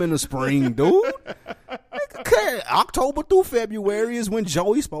summer and the spring, dude. Nigga, Okay, October through February is when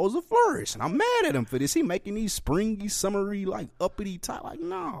Joey's supposed to flourish, and I'm mad at him for this. He making these springy, summery, like uppity type. Like,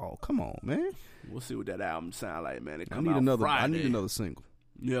 no, come on, man. We'll see what that album sound like, man. I need another single.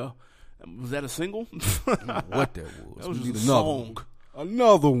 Yeah, was that a single? I don't know what that was. That was just a song.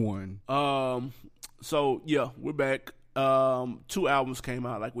 Another one. So yeah, we're back. 2 albums came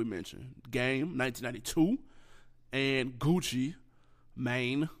out, like we mentioned. Game, 1992, and Gucci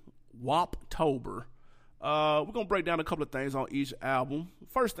Mane, Woptober. We're gonna break down a couple of things on each album.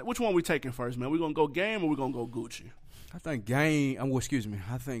 First, which one we taking first, man? We gonna go Game or we gonna go Gucci? I think Game. I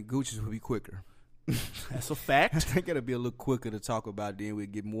think Gucci's will be quicker. That's a fact. I think it'll be a little quicker to talk about. Then we'll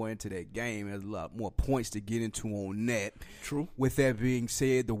get more into that game. There's a lot more points to get into on that. True. With that being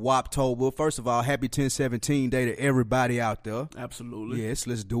said, the Woptober. First of all, happy 10/17 day to everybody out there. Absolutely. Yes,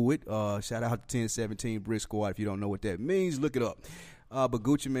 let's do it. Shout out to 10/17 Brick Squad. If you don't know what that means, look it up. But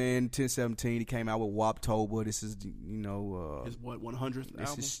Gucci Mane, 10/17, he came out with Woptober. This is, his 100th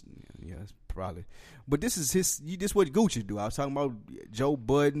album? Yes, probably. But this is this what Gucci do. I was talking about Joe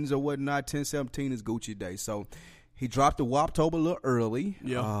Buddens or whatnot. 10/17 is Gucci Day. So he dropped the Woptober a little early.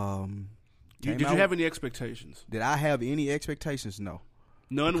 Yeah. Did you have any expectations? Did I have any expectations? No.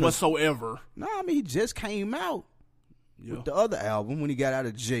 None whatsoever. No, I mean, he just came out with the other album when he got out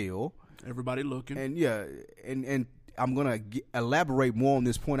of jail. Everybody looking. And yeah, and I'm going to elaborate more on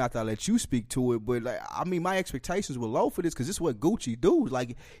this point after I let you speak to it. But, my expectations were low for this because this is what Gucci do.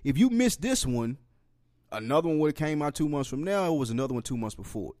 Like, if you missed this one, another one would have came out 2 months from now. It was another one 2 months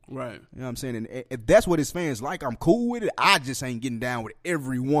before. Right. You know what I'm saying? And if that's what his fans like, I'm cool with it. I just ain't getting down with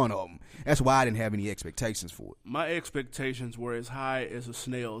every one of them. That's why I didn't have any expectations for it. My expectations were as high as a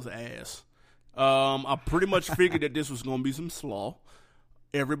snail's ass. I pretty much figured that this was going to be some slaw.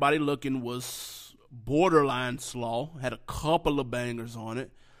 Everybody looking was borderline slaw, had a couple of bangers on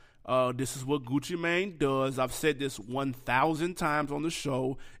it. This is what Gucci Mane does. I've said this 1,000 times on the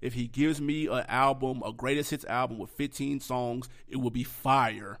show. If he gives me an album, a greatest hits album with 15 songs, it will be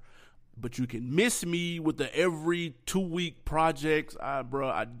fire. But you can miss me with the every 2-week projects. I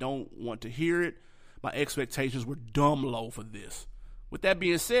don't want to hear it. My expectations were dumb low for this. With that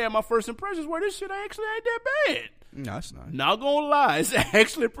being said, my first impressions were this shit actually ain't that bad. No, it's not. Not gonna lie, it's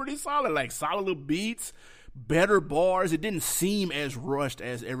actually pretty solid. Like solid little beats, better bars. It didn't seem as rushed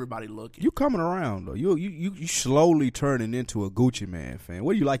as everybody looking. You coming around though. You slowly turning into a Gucci Mane fan.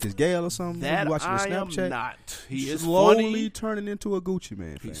 What do you like, his Gale or something? That you watching I Snapchat? am not. He is slowly funny. Turning into a Gucci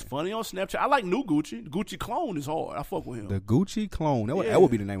Mane fan. He's funny on Snapchat. I like new Gucci. Gucci Clone is hard. I fuck with him. The Gucci Clone. That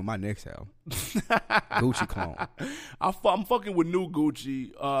would be the name of my next album. Gucci Clone. I'm fucking with new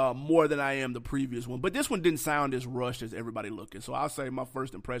Gucci more than I am the previous one. But this one didn't sound as rushed as everybody looking. So I'll say my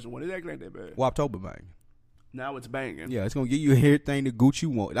first impression was it actually ain't that bad. Woptober bang. Now it's banging. Yeah, it's going to give you everything that Gucci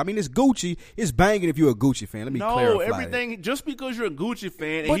want. I mean, it's Gucci. It's banging if you're a Gucci fan. Let me clarify. No, everything, just because you're a Gucci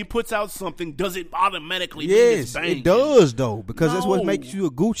fan and he puts out something doesn't automatically mean it's banging. Yes, it does, though, because that's what makes you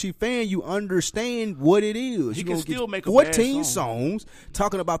a Gucci fan. You understand what it is. He can still make 14 songs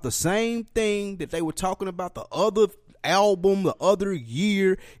talking about the same thing that they were talking about the other album, the other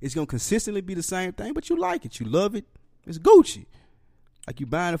year. It's going to consistently be the same thing, but you like it. You love it. It's Gucci. Like, you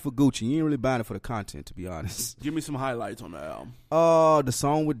buying it for Gucci. You ain't really buying it for the content, to be honest. Give me some highlights on the album. The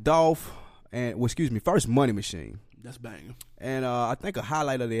song with Dolph first Money Machine. That's banging. And I think a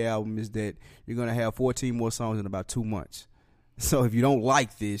highlight of the album is that you're going to have 14 more songs in about 2 months. So if you don't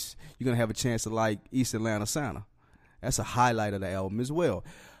like this, you're going to have a chance to like East Atlanta Santa. That's a highlight of the album as well.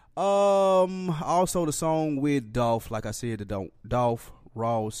 Also the song with Dolph, like I said, Dolph,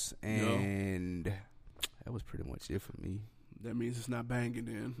 Ross, and that was pretty much it for me. That means it's not banging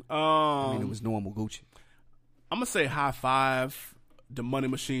then. It was normal Gucci. I'm going to say High Five. The Money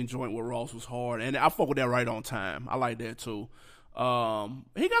Machine joint with Ross was hard. And I fuck with that Right on Time. I like that too. He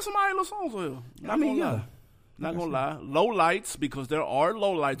got some idle songs with him. Not gonna lie. Low lights, because there are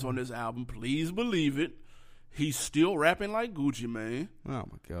low lights on this album. Please believe it. He's still rapping like Gucci Mane. Oh my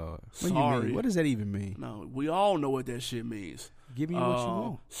God. Sorry. What does that even mean? No, we all know what that shit means. Give me what you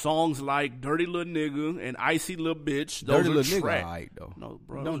want. Songs like Dirty Little Nigga and Icy Little Bitch. Those Dirty Little trash. Nigga, all right, though. No,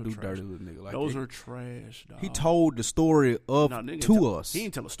 bro. Don't do Dirty Little Nigga like those that. are trash, dog. He told the story to us. He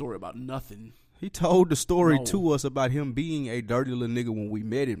didn't tell a story about nothing. He told the story to us about him being a dirty little nigga when we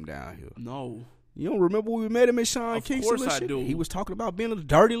met him down here. No. You don't remember when we met him at Sean Kingston? Of course I do. He was talking about being a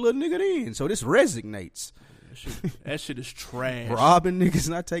dirty little nigga then. So this resonates. That shit is trash. Robbing niggas,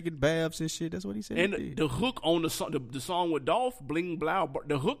 not taking baths and shit. That's what he said. And the hook on the song with Dolph, Bling Blow,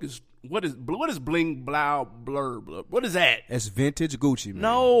 the hook is what is Bling Blow Blur? What is that? That's vintage Gucci, man.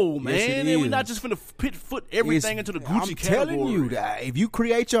 No, man. Yes, it And we're is. not just finna put everything into the Gucci category. I'm telling you that if you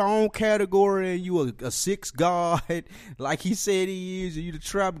create your own category and you a six god, like he said he is, and you the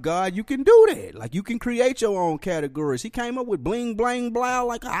trap god, you can do that. Like you can create your own categories. He came up with Bling Bling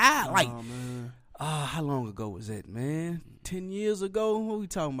Blow how long ago was that, man? 10 years ago? What we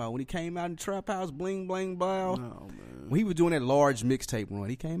talking about? When he came out in Trap House, Bling Bling Blow? No, man. When he was doing that large mixtape run,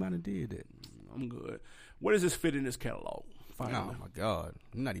 he came out and did that. I'm good. Where does this fit in this catalog? Finally. Oh, my God.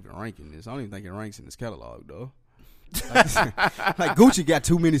 I'm not even ranking this. I don't even think it ranks in this catalog, though. Like Gucci got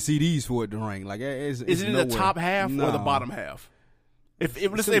too many CDs for it to rank. Like, is it in the top half or the bottom half?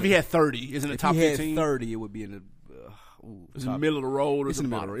 Let's say if he had 30, is it in the top 15? If he had 30, it would be in the it's in the middle of the road or it's in the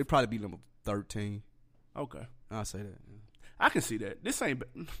bottom? middle. It'd probably be number 13. Okay. I'll say that. I can see that. This ain't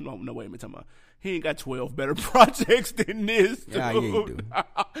no wait a minute. Talking about he ain't got 12 better projects than this. Dude. Yeah, he do.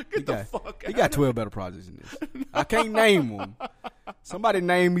 Get the fuck out. He got 12 better projects than this. I can't name them. Somebody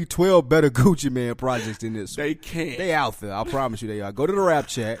name me 12 better Gucci Man projects than this. They can't. They out there. I promise you they are. Go to the rap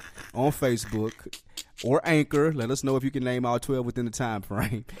chat on Facebook or Anchor. Let us know if you can name all 12 within the time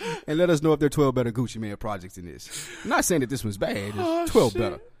frame. And let us know if there are 12 better Gucci Man projects than this. I'm not saying that this one's bad. It's 12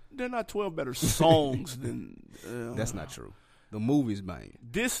 better. They're not 12 better songs than... That's not true. The movie's banging.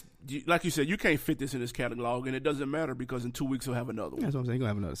 This, like you said, you can't fit this in this catalog, and it doesn't matter because in 2 weeks he'll have another one. That's what I'm saying. He's going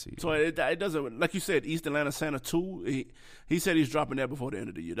to have another CD. So it doesn't... Like you said, East Atlanta Santa 2, he said he's dropping that before the end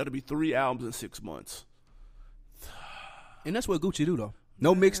of the year. That'll be 3 albums in 6 months. And that's what Gucci do, though.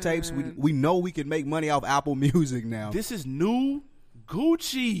 No mixtapes. We know we can make money off Apple Music now. This is new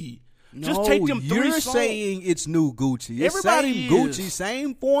Gucci. No, Just take them 3 you're songs. saying it's new Gucci. It's Everybody same is. Gucci,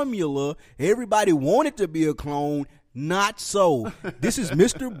 same formula. Everybody wanted to be a clone. Not so. This is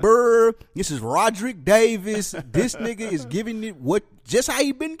Mr. Burr. This is Roderick Davis. This nigga is giving it just how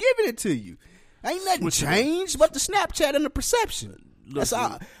he been giving it to you. Ain't nothing changed but the Snapchat and the perception. That's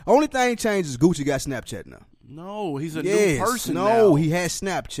all. Only thing changed is Gucci got Snapchat now. No, he's a new person now. No, he has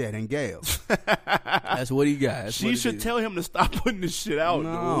Snapchat and Gail. That's what he got. That's she should tell him to stop putting this shit out.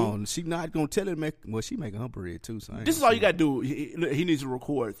 No, dude. she not gonna tell him. She making her bread too. So this is all you gotta do. He needs to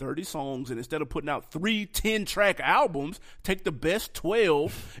record 30 songs, and instead of putting out 3 10-track albums, take the best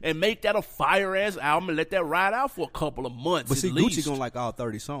 12 and make that a fire ass album and let that ride out for a couple of months. But see, at least. Gucci gonna like all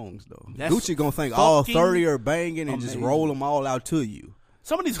 30 songs though. That's Gucci gonna think all fucking 30 are banging and just amazing. roll them all out to you.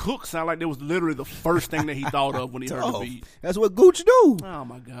 Some of these hooks sound like they was literally the first thing that he thought of when he heard the beat. That's what Gucci do. Oh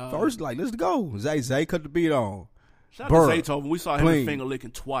my god! First, like, let's go. Zay cut the beat on. Shout Burr. out to Zaytoven. We saw him Clean. in finger licking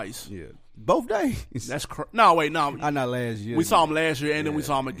twice. Yeah, both days. That's no wait no. I not last year. We saw him last year, and then we Yeah,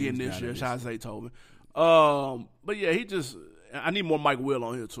 saw him he again was this not year. in Shout out to Zaytoven. But yeah, I need more Mike Will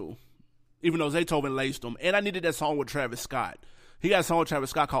on here too. Even though Zaytoven laced him, and I needed that song with Travis Scott. He got a song with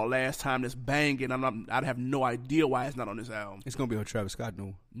Travis Scott called "Last Time" that's banging. I'd have no idea why it's not on this album. It's gonna be on Travis Scott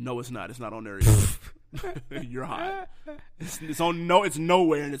new. No, it's not. It's not on there either. You're hot. It's on. No, it's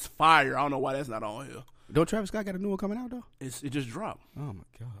nowhere, and it's fire. I don't know why that's not on here. Don't Travis Scott got a new one coming out though? It just dropped. Oh my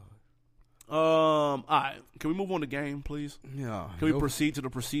god. All right. Can we move on to game, please? Yeah. Can we proceed to the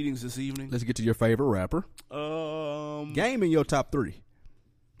proceedings this evening? Let's get to your favorite rapper. Game in your top 3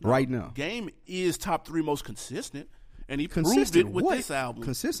 right now. Game is top 3 most consistent, and he proved it with this album.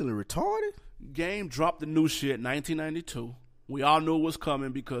 Consistently retarded? Game dropped the new shit in 1992. We all knew it was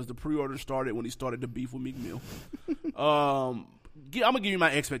coming because the pre-order started when he started the beef with Meek Mill. I'm going to give you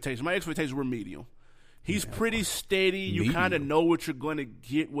my expectations. My expectations were medium. He's pretty steady. You kind of know what you're going to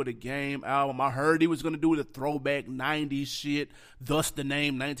get with a Game album. I heard he was going to do the throwback 90s shit, thus the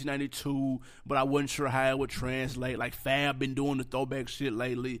name 1992, but I wasn't sure how it would translate. Like Fab been doing the throwback shit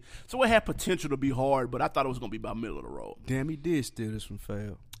lately. So it had potential to be hard, but I thought it was going to be about middle of the road. Damn, he did steal this from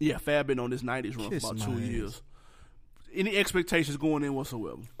Fab. Yeah, Fab been on this 90s run for about 2 years. Any expectations going in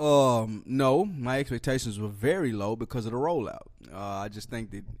whatsoever? No, my expectations were very low because of the rollout. I just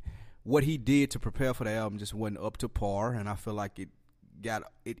think that what he did to prepare for the album just wasn't up to par, and I feel like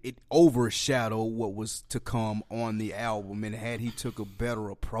it overshadowed what was to come on the album. And had he took a better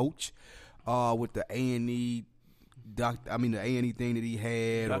approach with the A&E, the A&E thing that he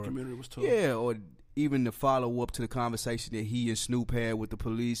had, Documentary was tough. Yeah, or even the follow up to the conversation that he and Snoop had with the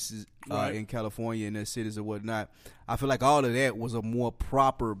police in California and their cities or whatnot. I feel like all of that was a more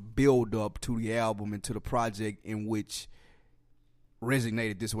proper build up to the album and to the project in which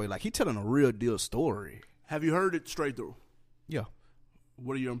resonated this way. Like, he telling a real deal story. Have you heard it straight through? Yeah.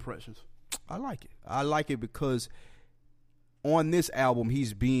 What are your impressions? I like it. I like it because on this album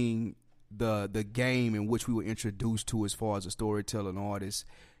he's being the game in which we were introduced to as far as a storytelling artist.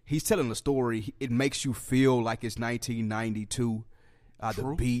 He's telling a story. It makes you feel like it's 1992.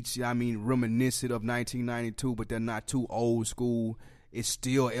 The beats, I mean, reminiscent of 1992, but they're not too old school. It's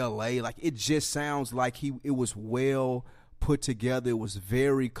still L.A. Like, it just sounds like it was well put together. It was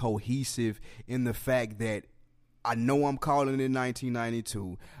very cohesive in the fact that I know I'm calling it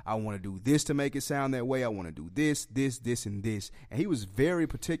 1992. I want to do this to make it sound that way. I want to do this, and this. And he was very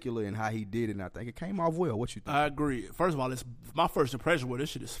particular in how he did it, and I think it came off well. What you think? I agree. First of all, my first impression was this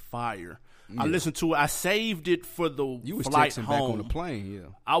shit is fire. Yeah. I listened to it. I saved it for the flight home. You was texting back on the plane, yeah.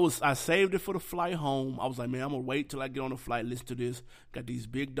 I saved it for the flight home. I was like, man, I'm going to wait till I get on the flight, listen to this. Got these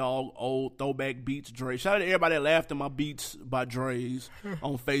big dog, old throwback beats, Dre. Shout out to everybody that laughed at my beats by Dre's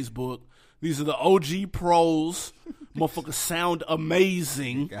on Facebook. These are the OG pros. Motherfuckers sound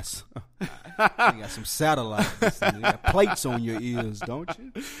amazing. You got some satellites. You got plates on your ears, don't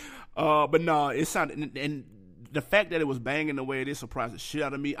you? But no, it sounded... And the fact that it was banging the way it is surprised the shit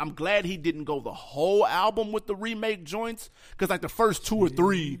out of me. I'm glad he didn't go the whole album with the remake joints. Because like the first 2 or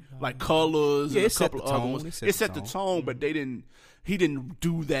 3, like Colors and a couple of other ones, it set the tone, but he didn't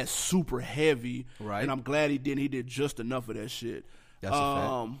do that super heavy. Right. And I'm glad he didn't. He did just enough of that shit. That's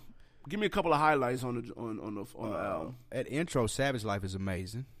a fact. Give me a couple of highlights on the album. At intro, Savage Life is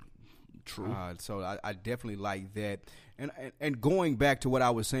amazing. True. So I definitely like that. And going back to what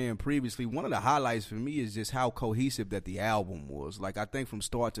I was saying previously, one of the highlights for me is just how cohesive that the album was. Like, I think from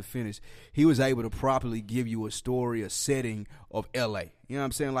start to finish, he was able to properly give you a story, a setting of L.A. You know what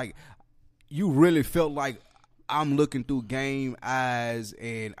I'm saying? Like, you really felt like I'm looking through Game eyes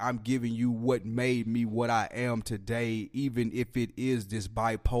and I'm giving you what made me what I am today, even if it is this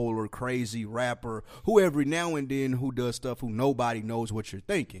bipolar, crazy rapper who every now and then who does stuff who nobody knows what you're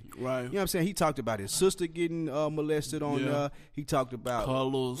thinking. Right. You know what I'm saying? He talked about his sister getting molested on he talked about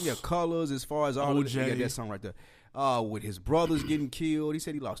Colors. Yeah, Colors as far as all of that. Yeah, that song right there. With his brothers getting killed. He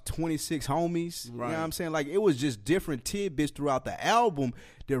said he lost 26 homies. Right. You know what I'm saying? Like, it was just different tidbits throughout the album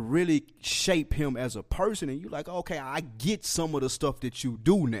that really shape him as a person. And you're like, okay, I get some of the stuff that you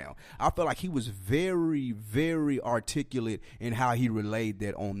do now. I felt like he was very, very articulate in how he relayed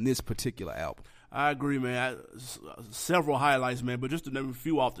that on this particular album. I agree, man. Several highlights, man, but just to name a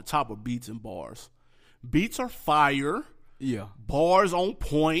few off the top of beats and bars. Beats are fire. Yeah. Bars on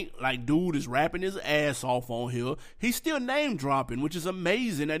point. Like, dude is rapping his ass off on here. He's still name dropping, which is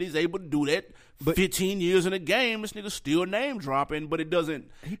amazing that he's able to do that. But 15 years in the game, this nigga's still name dropping, but it doesn't.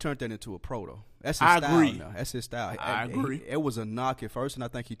 He turned that into a pro, though. That's his style. Agree. Now. That's his style. I agree. It was a knock at first, and I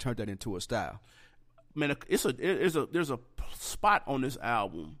think he turned that into a style. Man, there's a spot on this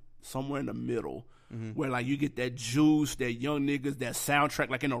album somewhere in the middle where, like, you get that juice, that young niggas, that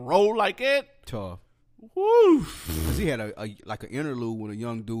soundtrack, like in a row like it. Tough. Woo! Because he had an interlude with a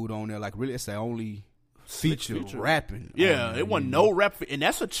young dude on there. Like, really, it's the only feature rapping. Yeah, it wasn't no rap, and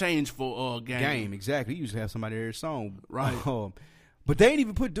that's a change for Game. Exactly. He used to have somebody every song, right? But they didn't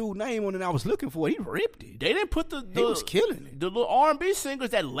even put dude's name on it. I was looking for it. He ripped it. They didn't put he was killing it. The little R&B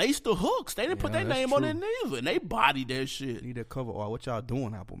singers that laced the hooks. They didn't put their name on it neither, and they bodied that shit. Need that cover art. What y'all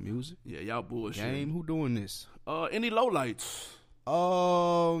doing, Apple Music? Yeah, y'all bullshit. Game, who doing this? Any lowlights?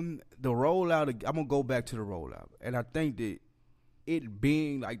 The rollout. I'm gonna go back to the rollout, and I think that it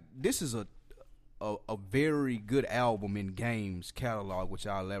being like this is a very good album in Game's catalog, which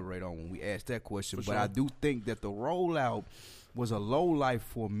I'll elaborate on when we ask that question. But I do think that the rollout was a low life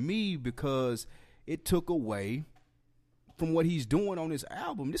for me because it took away from what he's doing on this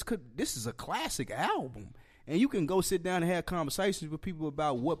album. This is a classic album. And you can go sit down and have conversations with people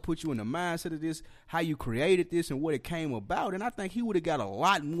about what put you in the mindset of this, how you created this, and what it came about. And I think he would have got a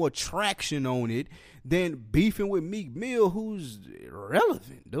lot more traction on it than beefing with Meek Mill, who's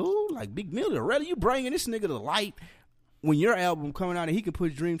irrelevant, dude. Like, Meek Mill irrelevant. You bringing this nigga to light when your album coming out and he can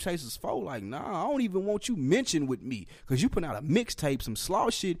put Dream Chasers 4. Like, nah, I don't even want you mentioned with me because you put out a mixtape, some slaw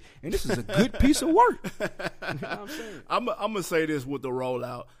shit, and this is a good piece of work. You know what I'm saying? I'm going to say this with the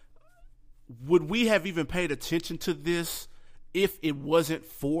rollout. Would we have even paid attention to this if it wasn't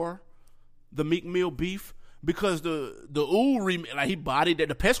for the Meek Mill beef? Because the remake, like, he bodied that.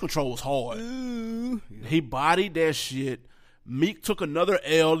 The Pest Control was hard. Yeah. He bodied that shit. Meek took another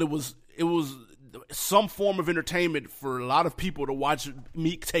L. It was some form of entertainment for a lot of people to watch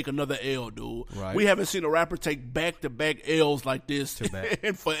Meek take another L, dude. Right. We haven't seen a rapper take back-to-back L's like this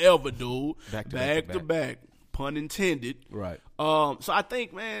in forever, dude. Back to back. Pun intended. Right. So I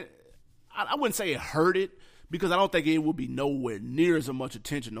think, man, I wouldn't say it hurt it because I don't think it would be nowhere near as much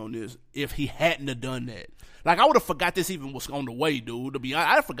attention on this if he hadn't have done that. Like, I would have forgot this even was on the way, dude. To be honest,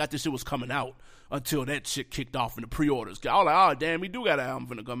 I forgot this shit was coming out until that shit kicked off in the pre-orders. I was like, oh, damn, he do got an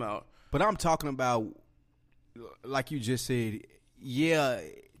album finna come out. But I'm talking about, like you just said, yeah,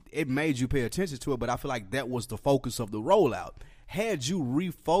 it made you pay attention to it, but I feel like that was the focus of the rollout. Had you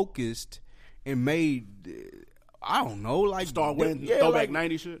refocused and made, I don't know, like start with throwback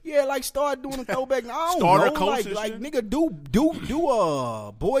 90s shit. Yeah, like start doing a throwback. I don't Starter know, coats like and nigga,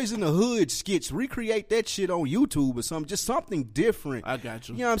 do Boys in the Hood skits, recreate that shit on YouTube or something, just something different. I got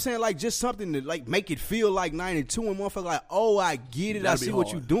you. You know what I'm saying? Like just something to like make it feel like 92 and motherfucker like, oh, I get it, I see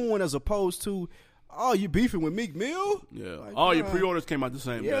what you're doing, as opposed to, oh, you beefing with Meek Mill? Yeah. Like, all your pre-orders came out the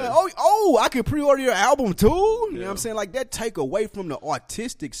same day. Oh, I can pre-order your album too? You know what I'm saying? Like, that take away from the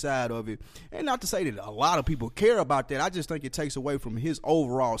artistic side of it. And not to say that a lot of people care about that. I just think it takes away from his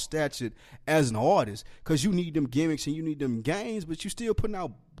overall stature as an artist. Because you need them gimmicks and you need them games, but you still putting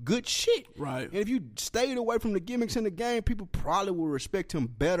out good shit. Right. And if you stayed away from the gimmicks in the game, people probably will respect him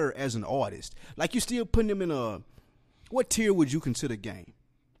better as an artist. Like, you still putting him in a... What tier would you consider game?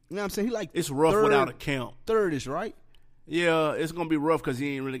 You know what I'm saying? He like it's rough without a camp. Third-ish, right? Yeah, it's gonna be rough because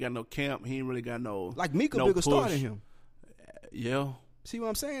he ain't really got no camp. He ain't really got no like Mika no bigger push. star than him. Yeah. See what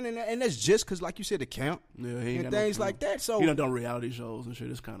I'm saying? And that's just because, like you said, the camp Yeah, he ain't and got things no like that. So he done reality shows and shit.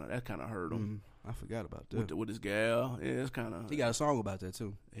 That kind of hurt him. I forgot about that. With his gal. Yeah, it's kind of. He got a song about that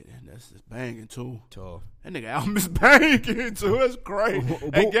too. And that's just banging too. Tough. That nigga album is banging too. That's great.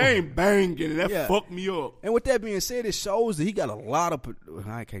 That game banging. That fucked me up. And with that being said, it shows that he got a lot of.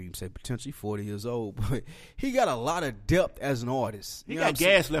 I can't even say potentially 40 years old, but he got a lot of depth as an artist. He got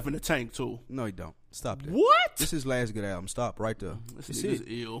gas left in the tank too. No, he don't. Stop that. What? This is his last good album. Stop right there. This nigga's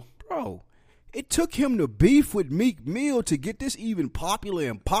ill, bro. It took him to beef with Meek Mill to get this even popular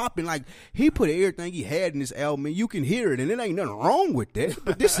and popping. Like, he put everything he had in this album, and you can hear it, and there ain't nothing wrong with that.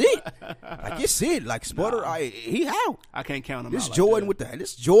 But this it. Like, it's it. Like, Sputter, he out. I can't count him this out Jordan like that.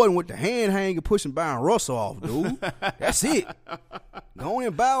 This Jordan with the hand hanger pushing Byron Russell off, dude. That's it. Go in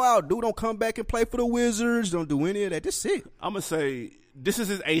and bow out, dude. Don't come back and play for the Wizards. Don't do any of that. This it. I'm going to say this is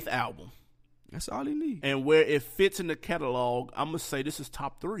his 8th album. That's all he needs. And where it fits in the catalog, I'm going to say this is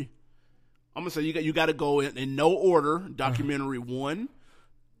top 3. I'm gonna say you got to go in no order. Documentary 1,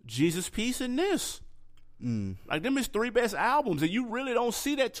 Jesus Piece, and this. Like them is 3 best albums, and you really don't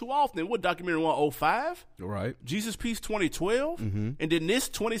see that too often. What Documentary 1, 05? Right. Jesus Piece 2012, and then this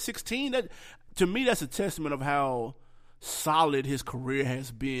 2016. That to me, that's a testament of how solid his career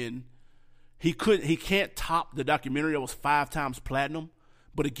has been. He can't top the documentary that was 5 times platinum,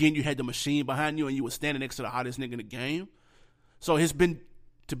 but again, you had the machine behind you, and you were standing next to the hottest nigga in the game. So it's been.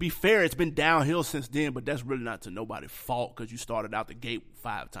 To be fair, it's been downhill since then, but that's really not to nobody's fault because you started out the gate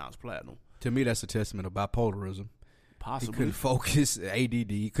 5 times platinum. To me, that's a testament of bipolarism. Possibly. He couldn't focus, ADD.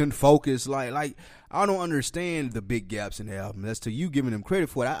 He couldn't focus. Like I don't understand the big gaps in the album. That's to you giving him credit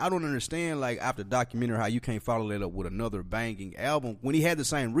for it. I don't understand, like, after documentary, how you can't follow that up with another banging album when he had the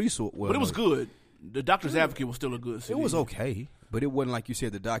same resource. Well, but it was good. The Doctor's Advocate was still a good CD. It was okay. But it wasn't like you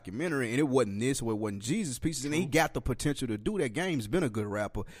said, the documentary, and it wasn't this, or it wasn't Jesus Pieces, and he got the potential to do that. Game's been a good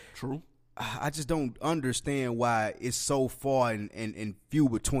rapper. True. I just don't understand why it's so far and few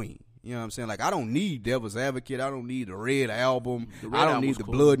between. You know what I'm saying? Like, I don't need Devil's Advocate. I don't need the Red album. I don't need the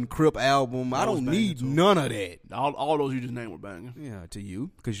cool. Blood and Crip album. I don't need none of that. All those you just named were banging. Yeah, to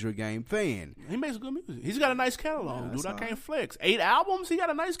you, because you're a Game fan. He makes good music. He's got a nice catalog, dude. I can't flex. 8 albums, he got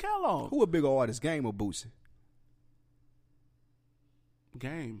a nice catalog. Who a bigger artist, Game or Boosie?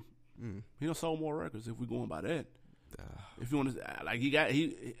 Game. He done sold more records if we going by that. If you want to, like,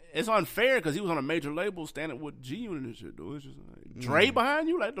 it's unfair because he was on a major label standing with G Unit and shit, dude. It's just like, Dre behind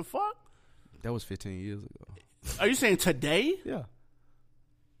you, like, the fuck? That was 15 years ago. Are you saying today? Yeah.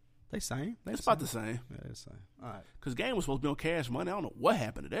 They same. It's about the same. Yeah, it's the same. All right. Because Game was supposed to be on Cash Money. I don't know what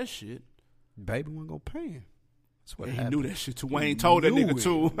happened to that shit. Baby wasn't going to pay him. That's what he knew that shit too. Wayne told that nigga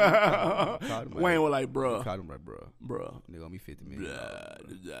too. Wayne was like, bruh. Called him like, bruh. Nigga owe me $50 million.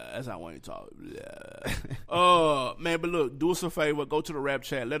 That's how Wayne talk. Man, but look, do us a favor. Go to the rap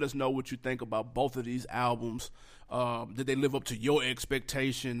chat. Let us know what you think about both of these albums. Did they live up to your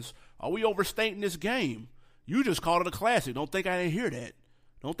expectations? Are we overstating this game? You just called it a classic. Don't think I didn't hear that.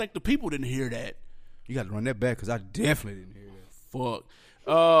 Don't think the people didn't hear that. You got to run that back because I definitely didn't hear that. Fuck.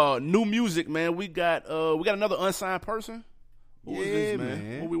 New music, man. We got another unsigned person. Who is this,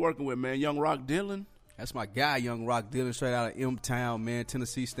 man? What we working with, man? Young Rock Dylan. That's my guy, Young Rock Dylan, straight out of M-Town, man.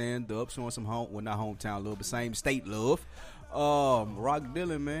 Tennessee stand up, showing some not hometown love, but same state love. Rock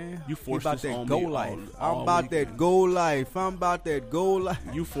Dylan, man. You forced this on me life. I'm about that go life. I'm about that go life.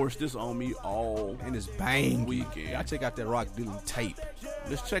 You forced this on me all and it's bang weekend. I check out that Rock Dylan tape.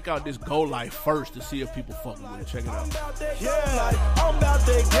 Let's check out this Go Life first to see if people fucking with it. Check it out. Yeah, I'm about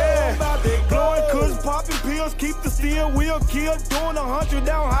that, blowing kush, popping pills, keep the steel wheel, kill, doing 100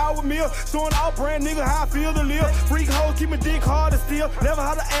 down Howard Mill, showing all brand nigga how I feel to live. Freak hoes, keep my dick hard to steal, never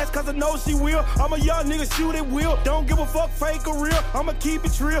had to ask cause I know she will. I'm a young nigga, shoot it will, don't give a fuck fake or real, I'ma keep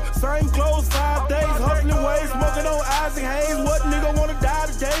it real. Same clothes, 5 days, hustling ways, smoking on Isaac Hayes. What nigga wanna die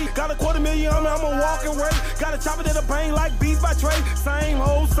today? Got a $250,000, I'ma walk away. Got a chopper that a bang like beats by Trey. Same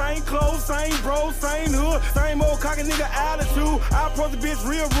hoes, same clothes, same bros, same hood, same old cocky nigga attitude. I approach the bitch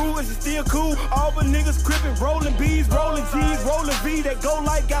real rude and she still cool. All the niggas crippin', rolling B's, rolling G's, rolling V. That Go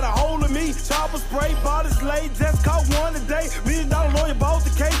Life got a hold of me. Chopper spray, body slate, just caught one today. $1 million lawyer bought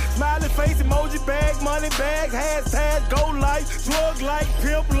the case. Smiling face, emoji bag, money bag, hashtag Go Life. Drug life,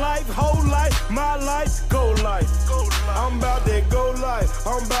 pimp life, whole life, my life, Go Life. I'm about that Go Life.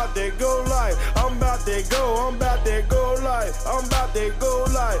 I'm about that Go Life. I'm about that go. I'm about that Go Life. I'm about that Go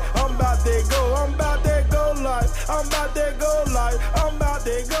Life. I'm about that go. I'm about that Go Life. I'm about that Go Life. I'm about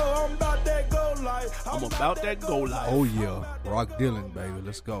that go. I'm about that Go Life. I'm about that Go Life. Oh yeah, Rock Dylan, baby.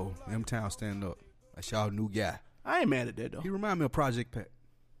 Let's go. M-Town, stand up. That's y'all new guy. I ain't mad at that though. He remind me of Project Pat.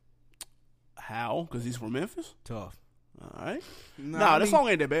 How? Because he's from Memphis? Tough. All right. Nah, that song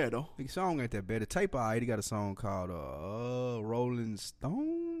ain't that bad though. The song ain't that bad. The tape, he got a song called Rolling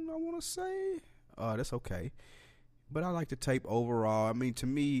Stone, I want to say. That's okay. But I like the tape overall. I mean, to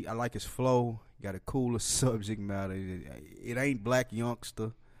me, I like his flow. Got a cooler subject matter. It ain't Black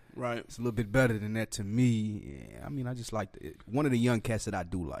Youngster. Right. It's a little bit better than that to me. Yeah, I mean, I just like one of the young cats that I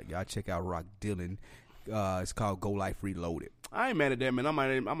do like. Y'all check out Rock Dylan. It's called Go Life Reloaded. I ain't mad at that, man. I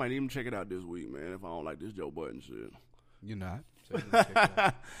might even check it out this week, man, if I don't like this Joe Budden shit. You're not. So you're gonna check it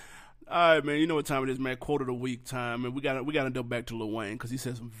out. All right, man. You know what time it is, man. Quote of the week time, and we got to double back to Lil Wayne because he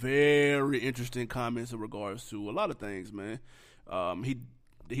said some very interesting comments in regards to a lot of things, man.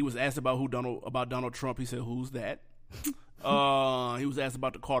 He was asked about Donald Trump. He said, "Who's that?" He was asked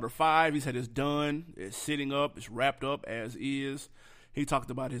about the Carter 5. He said it's done. It's sitting up. It's wrapped up as is. He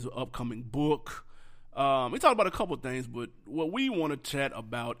talked about his upcoming book. He talked about a couple things, but what we want to chat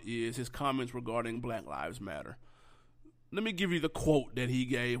about is his comments regarding Black Lives Matter. Let me give you the quote that he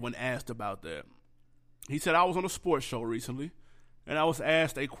gave when asked about that. He said, I was on a sports show recently, and I was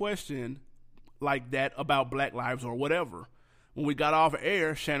asked a question like that about Black lives or whatever. When we got off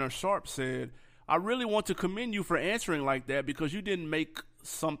air, Shannon Sharpe said, I really want to commend you for answering like that because you didn't make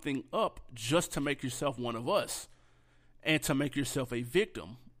something up just to make yourself one of us and to make yourself a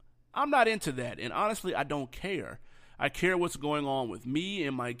victim. I'm not into that, and honestly, I don't care. I care what's going on with me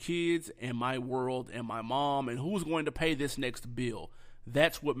and my kids and my world and my mom and who's going to pay this next bill.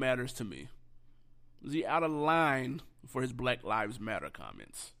 That's what matters to me. Is he out of line for his Black Lives Matter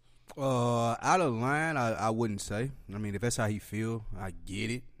comments? Out of line, I wouldn't say. I mean, if that's how he feel, I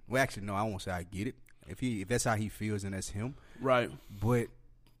get it. Well, actually, no, I won't say I get it. If that's how he feels, then that's him. Right. But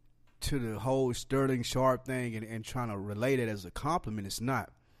to the whole Sterling Sharpe thing and trying to relate it as a compliment, it's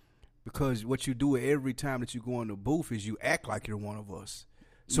not. Because what you do every time that you go in the booth is you act like you're one of us.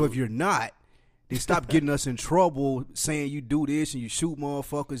 So if you're not, then stop getting us in trouble saying you do this and you shoot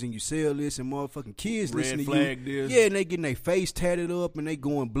motherfuckers and you sell this and motherfucking kids listen to flag you. This. Yeah, and they getting their face tatted up and they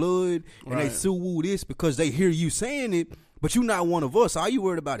going blood and they sue this because they hear you saying it, but you're not one of us. All you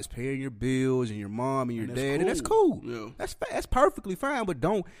worried about is paying your bills and your mom and your dad, and that's cool. Yeah. That's perfectly fine, but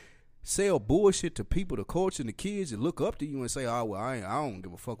don't sell bullshit to people, the culture, and the kids that look up to you and say, oh, well, I don't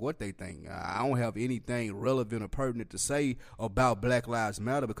give a fuck what they think. I don't have anything relevant or pertinent to say about Black Lives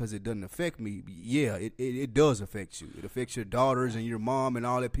Matter because it doesn't affect me. Yeah, it does affect you. It affects your daughters and your mom and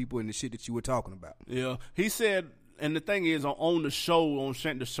all that people and the shit that you were talking about. Yeah. He said, and the thing is, on the show, on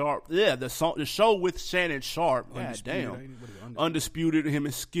Shannon Sharpe, the show with Shannon Sharpe, Undisputed, him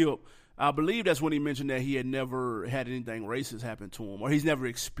and Skip, I believe that's when he mentioned that he had never had anything racist happen to him, or he's never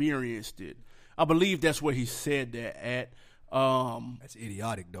experienced it. I believe that's where he said that at. That's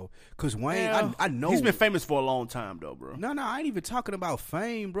idiotic, though. Because Wayne, I know. He's been famous for a long time, though, bro. No, I ain't even talking about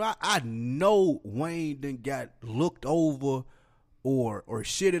fame, bro. I know Wayne done got looked over or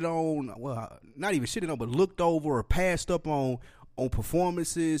shitted on. Well, not even shitted on, but looked over or passed up on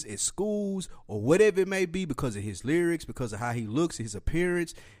performances at schools or whatever it may be because of his lyrics, because of how he looks, his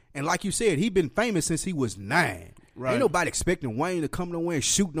appearance. And like you said, he been famous since he was 9. Right. Ain't nobody expecting Wayne to come nowhere and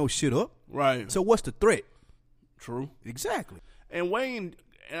shoot no shit up. Right. So what's the threat? True. Exactly. And Wayne,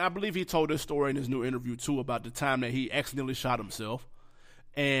 and I believe he told this story in his new interview, too, about the time that he accidentally shot himself.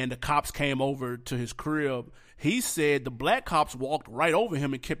 and the cops came over to his crib. He said the black cops walked right over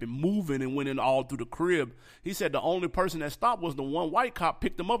him and kept it moving and went in all through the crib. He said the only person that stopped was the one white cop,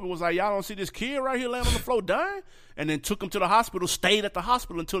 picked him up and was like, y'all don't see this kid right here laying on the floor dying? And then took him to the hospital, stayed at the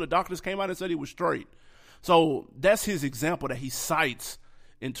hospital until the doctors came out and said he was straight. So that's his example that he cites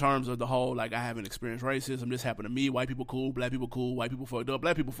in terms of the whole, like, I haven't experienced racism. This happened to me. White people cool, black people cool, white people fucked up,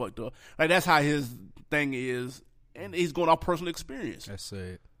 black people fucked up. Like, that's how his thing is. And he's going off personal experience. That's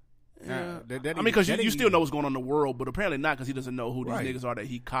it. Yeah. I mean, because you still know what's going on in the world, but apparently not, because he doesn't know who these niggas are that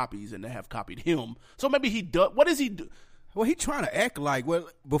he copies and that have copied him. So maybe he does. What does he do? Well, he trying to act like, well,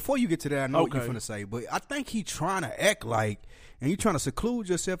 before you get to that, I know what you're going to say, but I think he trying to act like, and you trying to seclude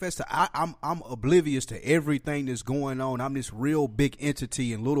yourself as to, I'm oblivious to everything that's going on. I'm this real big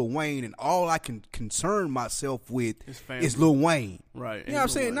entity in Lil Wayne, and all I can concern myself with is Lil Wayne. Right. You know what I'm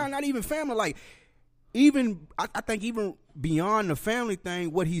saying? Not even family. Like, even, I think even beyond the family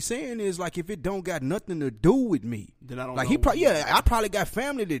thing, what he's saying is, like, if it don't got nothing to do with me, then I don't like, know. I probably got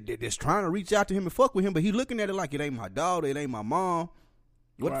family that's trying to reach out to him and fuck with him, but he looking at it like it ain't my daughter, it ain't my mom.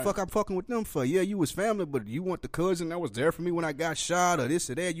 What the fuck I'm fucking with them for? Yeah, you was family, but you want the cousin that was there for me when I got shot or this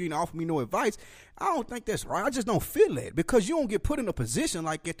or that. You ain't offer me no advice. I don't think that's right. I just don't feel that, because you don't get put in a position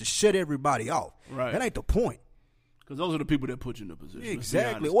like that to shut everybody off. Right. That ain't the point. Because those are the people that put you in a position.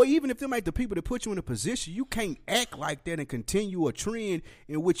 Exactly. Or even if them ain't the people that put you in a position, you can't act like that and continue a trend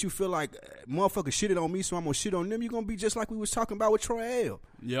in which you feel like, motherfuckers shitted on me, so I'm going to shit on them. You're going to be just like we was talking about with Troy L.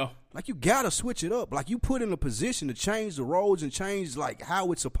 Yeah. Like, you got to switch it up. Like, you put in a position to change the roles and change, like,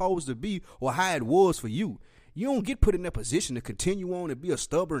 how it's supposed to be or how it was for you. You don't get put in that position to continue on and be a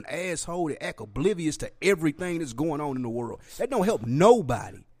stubborn asshole to act oblivious to everything that's going on in the world. That don't help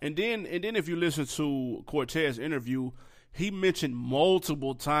nobody. And then if you listen to Cortez's interview, he mentioned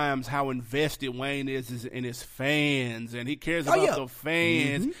multiple times how invested Wayne is in his fans, and he cares about the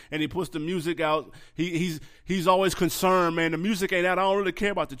fans, and he puts the music out. He's always concerned, man, the music ain't out. I don't really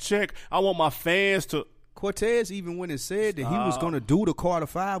care about the check. I want my fans to. Cortez even when it said that he was going to do the Carter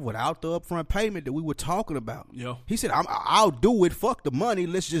 5 without the upfront payment that we were talking about. Yeah. He said, I'll do it. Fuck the money.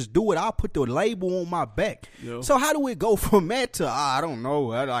 Let's just do it. I'll put the label on my back. Yeah. So how do we go from that to, I don't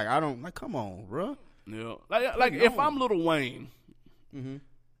know. I don't, like, come on, bro. Yeah. Like if I'm Lil Wayne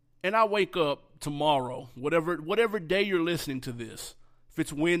and I wake up tomorrow, whatever day you're listening to this, if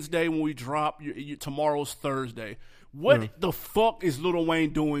it's Wednesday when we drop, tomorrow's Thursday. What the fuck is Lil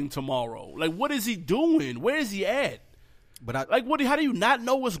Wayne doing tomorrow? Like, what is he doing? Where is he at? But how do you not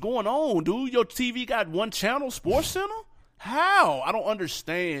know what's going on, dude? Your TV got one channel, Sports Center? How? I don't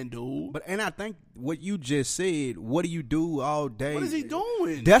understand, dude. And I think what you just said, what do you do all day? What is he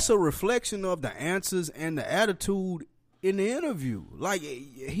doing? That's a reflection of the answers and the attitude in the interview. Like,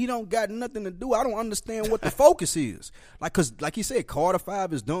 he don't got nothing to do. I don't understand what the focus is. Like, because, like he said, Carter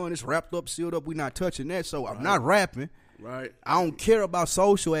 5 is done. It's wrapped up, sealed up. We not touching that. So I'm not rapping. Right. I don't care about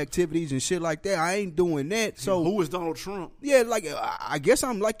social activities and shit like that. I ain't doing that. So who is Donald Trump? Yeah, like, I guess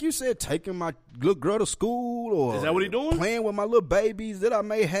I'm, like you said, taking my little girl to school, or is that what he doing? Playing with my little babies that I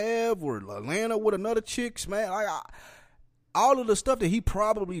may have, or Atlanta with another chicks, man. Like, all of the stuff that he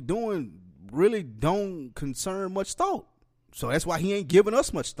probably doing really don't concern much thought. So that's why he ain't giving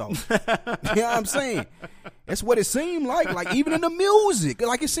us much thought. You know what I'm saying? That's what it seemed like. Like, even in the music,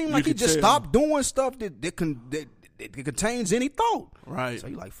 like, it seemed like he just stopped doing stuff that contains any thought. Right. So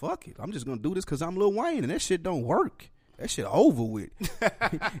you like, fuck it. I'm just gonna do this because I'm Lil Wayne, and that shit don't work. That shit over with.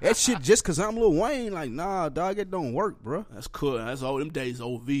 That shit just because I'm Lil Wayne, like, nah, dog, it don't work, bro. That's cool. That's all them days.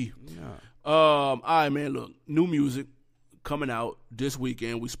 OV. Yeah. All right, man. Look, new music coming out this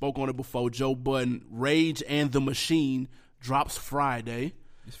weekend. We spoke on it before. Joe Budden, Rage and the Machine drops Friday.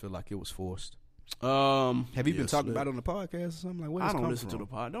 Just feel like it was forced. Have you been talking about it on the podcast or something? Like, where I don't listen to the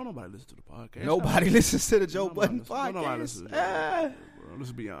podcast. Don't nobody listen to the podcast. Nobody listens to the Joe Budden podcast. Nobody listens to the podcast, bro.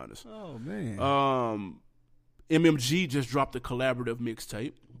 Let's be honest. Oh, man. MMG just dropped a collaborative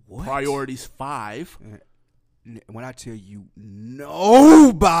mixtape. What? Priorities 5. When I tell you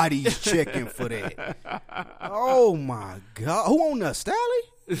nobody's checking for that. Oh, my God. Who on the Stally?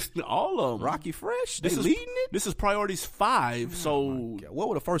 All of them. Rocky Fresh? They leading it? This is Priorities 5. So what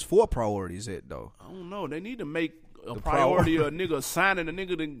were the first 4 priorities at, though? I don't know. They need to make a priority a nigga signing a new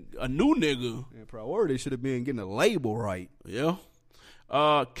nigga. Yeah, priority should have been getting a label right. Yeah.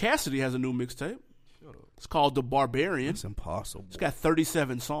 Cassidy has a new mixtape. It's called The Barbarian. It's impossible. It's got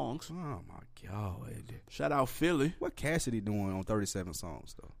 37 songs. Oh, my God. Shout out Philly. What Cassidy doing on 37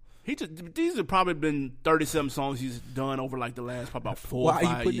 songs, though? These have probably been 37 songs he's done over like the last probably about 4 or 5 years.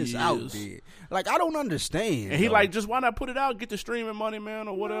 Why he putting this out there? Like, I don't understand. And he like, just why not put it out, get the streaming money, man,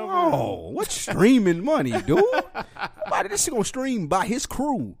 or whatever. Oh, what streaming money, dude? Why this shit gonna stream by his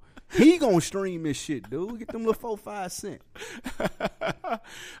crew? He gonna stream this shit, dude. Get them little 4-5 cents.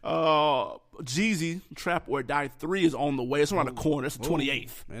 Jeezy, Trap or Die 3 is on the way. It's around the corner. It's the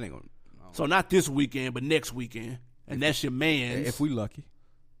 28th. That ain't gonna, so not this weekend, but next weekend. And that's your man's. If we lucky.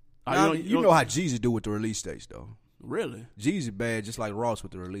 You know how Jeezy do with the release dates, though. Really? Jeezy bad, just like Ross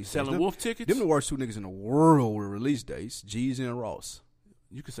with the release dates. Selling wolf tickets? Them the worst 2 niggas in the world with release dates. Jeezy and Ross.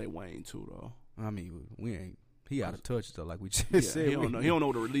 You could say Wayne, too, though. I mean, we ain't. He out of touch, though, like we just said. He don't know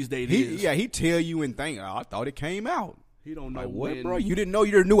what the release date is. Yeah, he tell you and think, I thought it came out. He don't know like, what, when. bro? You didn't know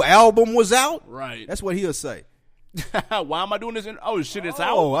your new album was out? Right. That's what he'll say. Why am I doing this? Oh, shit, it's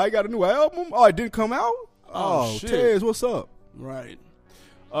out. Oh, I got a new album? Oh, it didn't come out? Oh shit. Tez, what's up? Right.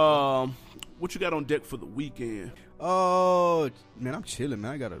 What you got on deck for the weekend? Man, I'm chilling,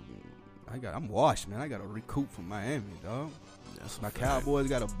 man. I'm washed, man. I got to recoup from Miami, dog. My Cowboys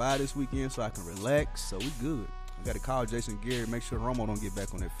got to bye this weekend so I can relax, so we good. I got to call Jason Garrett, make sure Romo don't get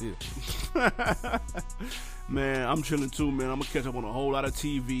back on that field. Man, I'm chilling too, man. I'm going to catch up on a whole lot of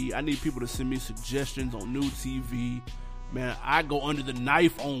TV. I need people to send me suggestions on new TV. Man, I go under the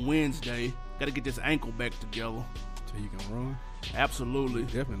knife on Wednesday. Got to get this ankle back together. So you can run? Absolutely.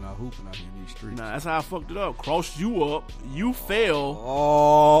 You're definitely not hooping out here in these streets. Nah, that's how I fucked it up. Crossed you up. You fell.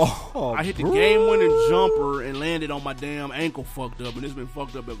 Oh, I hit the game-winning jumper and landed on my damn ankle fucked up, and it's been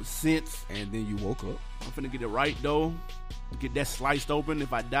fucked up ever since. And then you woke up. I'm finna get it right, though. Get that sliced open.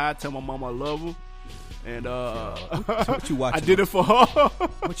 If I die, tell my mama I love her. And what you watching? I did it for her.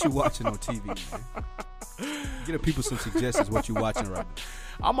 What you watching on TV, man? Get the people some suggestions what you watching right now.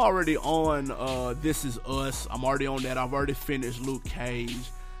 I'm already on This Is Us. I'm already on that. I've already finished Luke Cage.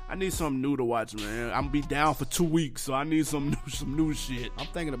 I need something new to watch, man. I'm gonna be down for 2 weeks, so I need some new shit. I'm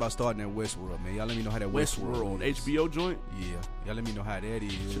thinking about starting at Westworld, man. Y'all let me know how that Westworld is. HBO joint? Yeah. Y'all let me know how that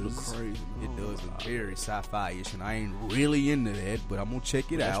is. It look crazy, man. It does look very sci-fi-ish, and I ain't really into that, but I'm gonna check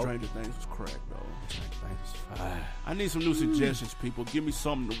it out. Stranger Things was crack, though. I need some new suggestions, people. Give me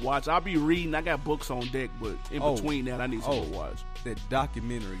something to watch. I'll be reading. I got books on deck, but in between that, I need something to watch. That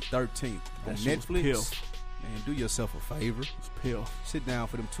documentary, 13th, on Netflix. Man, do yourself a favor. It's pill. Sit down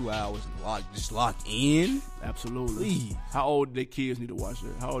for them 2 hours and just lock in. Absolutely. Please. How old their kids need to watch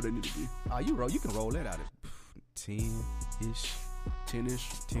that? How old they need to be? You can roll that out at 10-ish. 10-ish?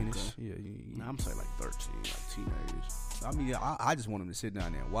 10-ish. Okay. Yeah. I'm saying like 13, like teenagers. I mean, I just want them to sit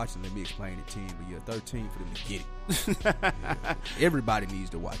down there and watch and let me explain it 10, but yeah, 13 for them to get it. Yeah. Everybody needs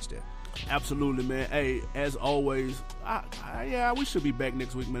to watch that. Absolutely, man. Hey, as always, we should be back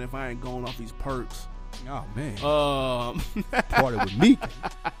next week, man, if I ain't going off these perks. Oh, man. Party with me.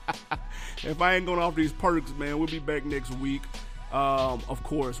 If I ain't going off these perks, man, we'll be back next week. Of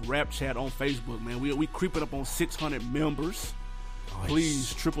course, Rap Chat on Facebook, man. We creeping up on 600 members. Nice.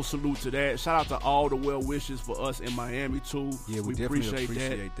 Please, triple salute to that. Shout out to all the well wishes for us in Miami, too. Yeah, we definitely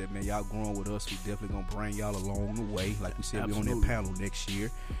appreciate that, man. Y'all growing with us. We definitely going to bring y'all along the way. Like we said, we're on that panel next year.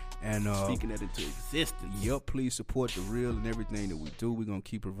 And speaking that into existence. Yep, please support the real and everything that we do. We're going to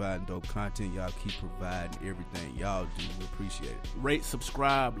keep providing dope content. Y'all keep providing everything y'all do. We appreciate it. Rate,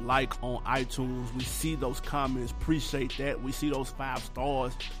 subscribe, like on iTunes. We see those comments. Appreciate that. We see those 5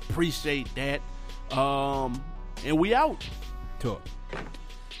 stars. Appreciate that. And we out. Talk.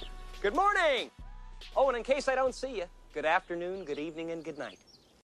 Good morning. Oh, and in case I don't see you, good afternoon, good evening, and good night.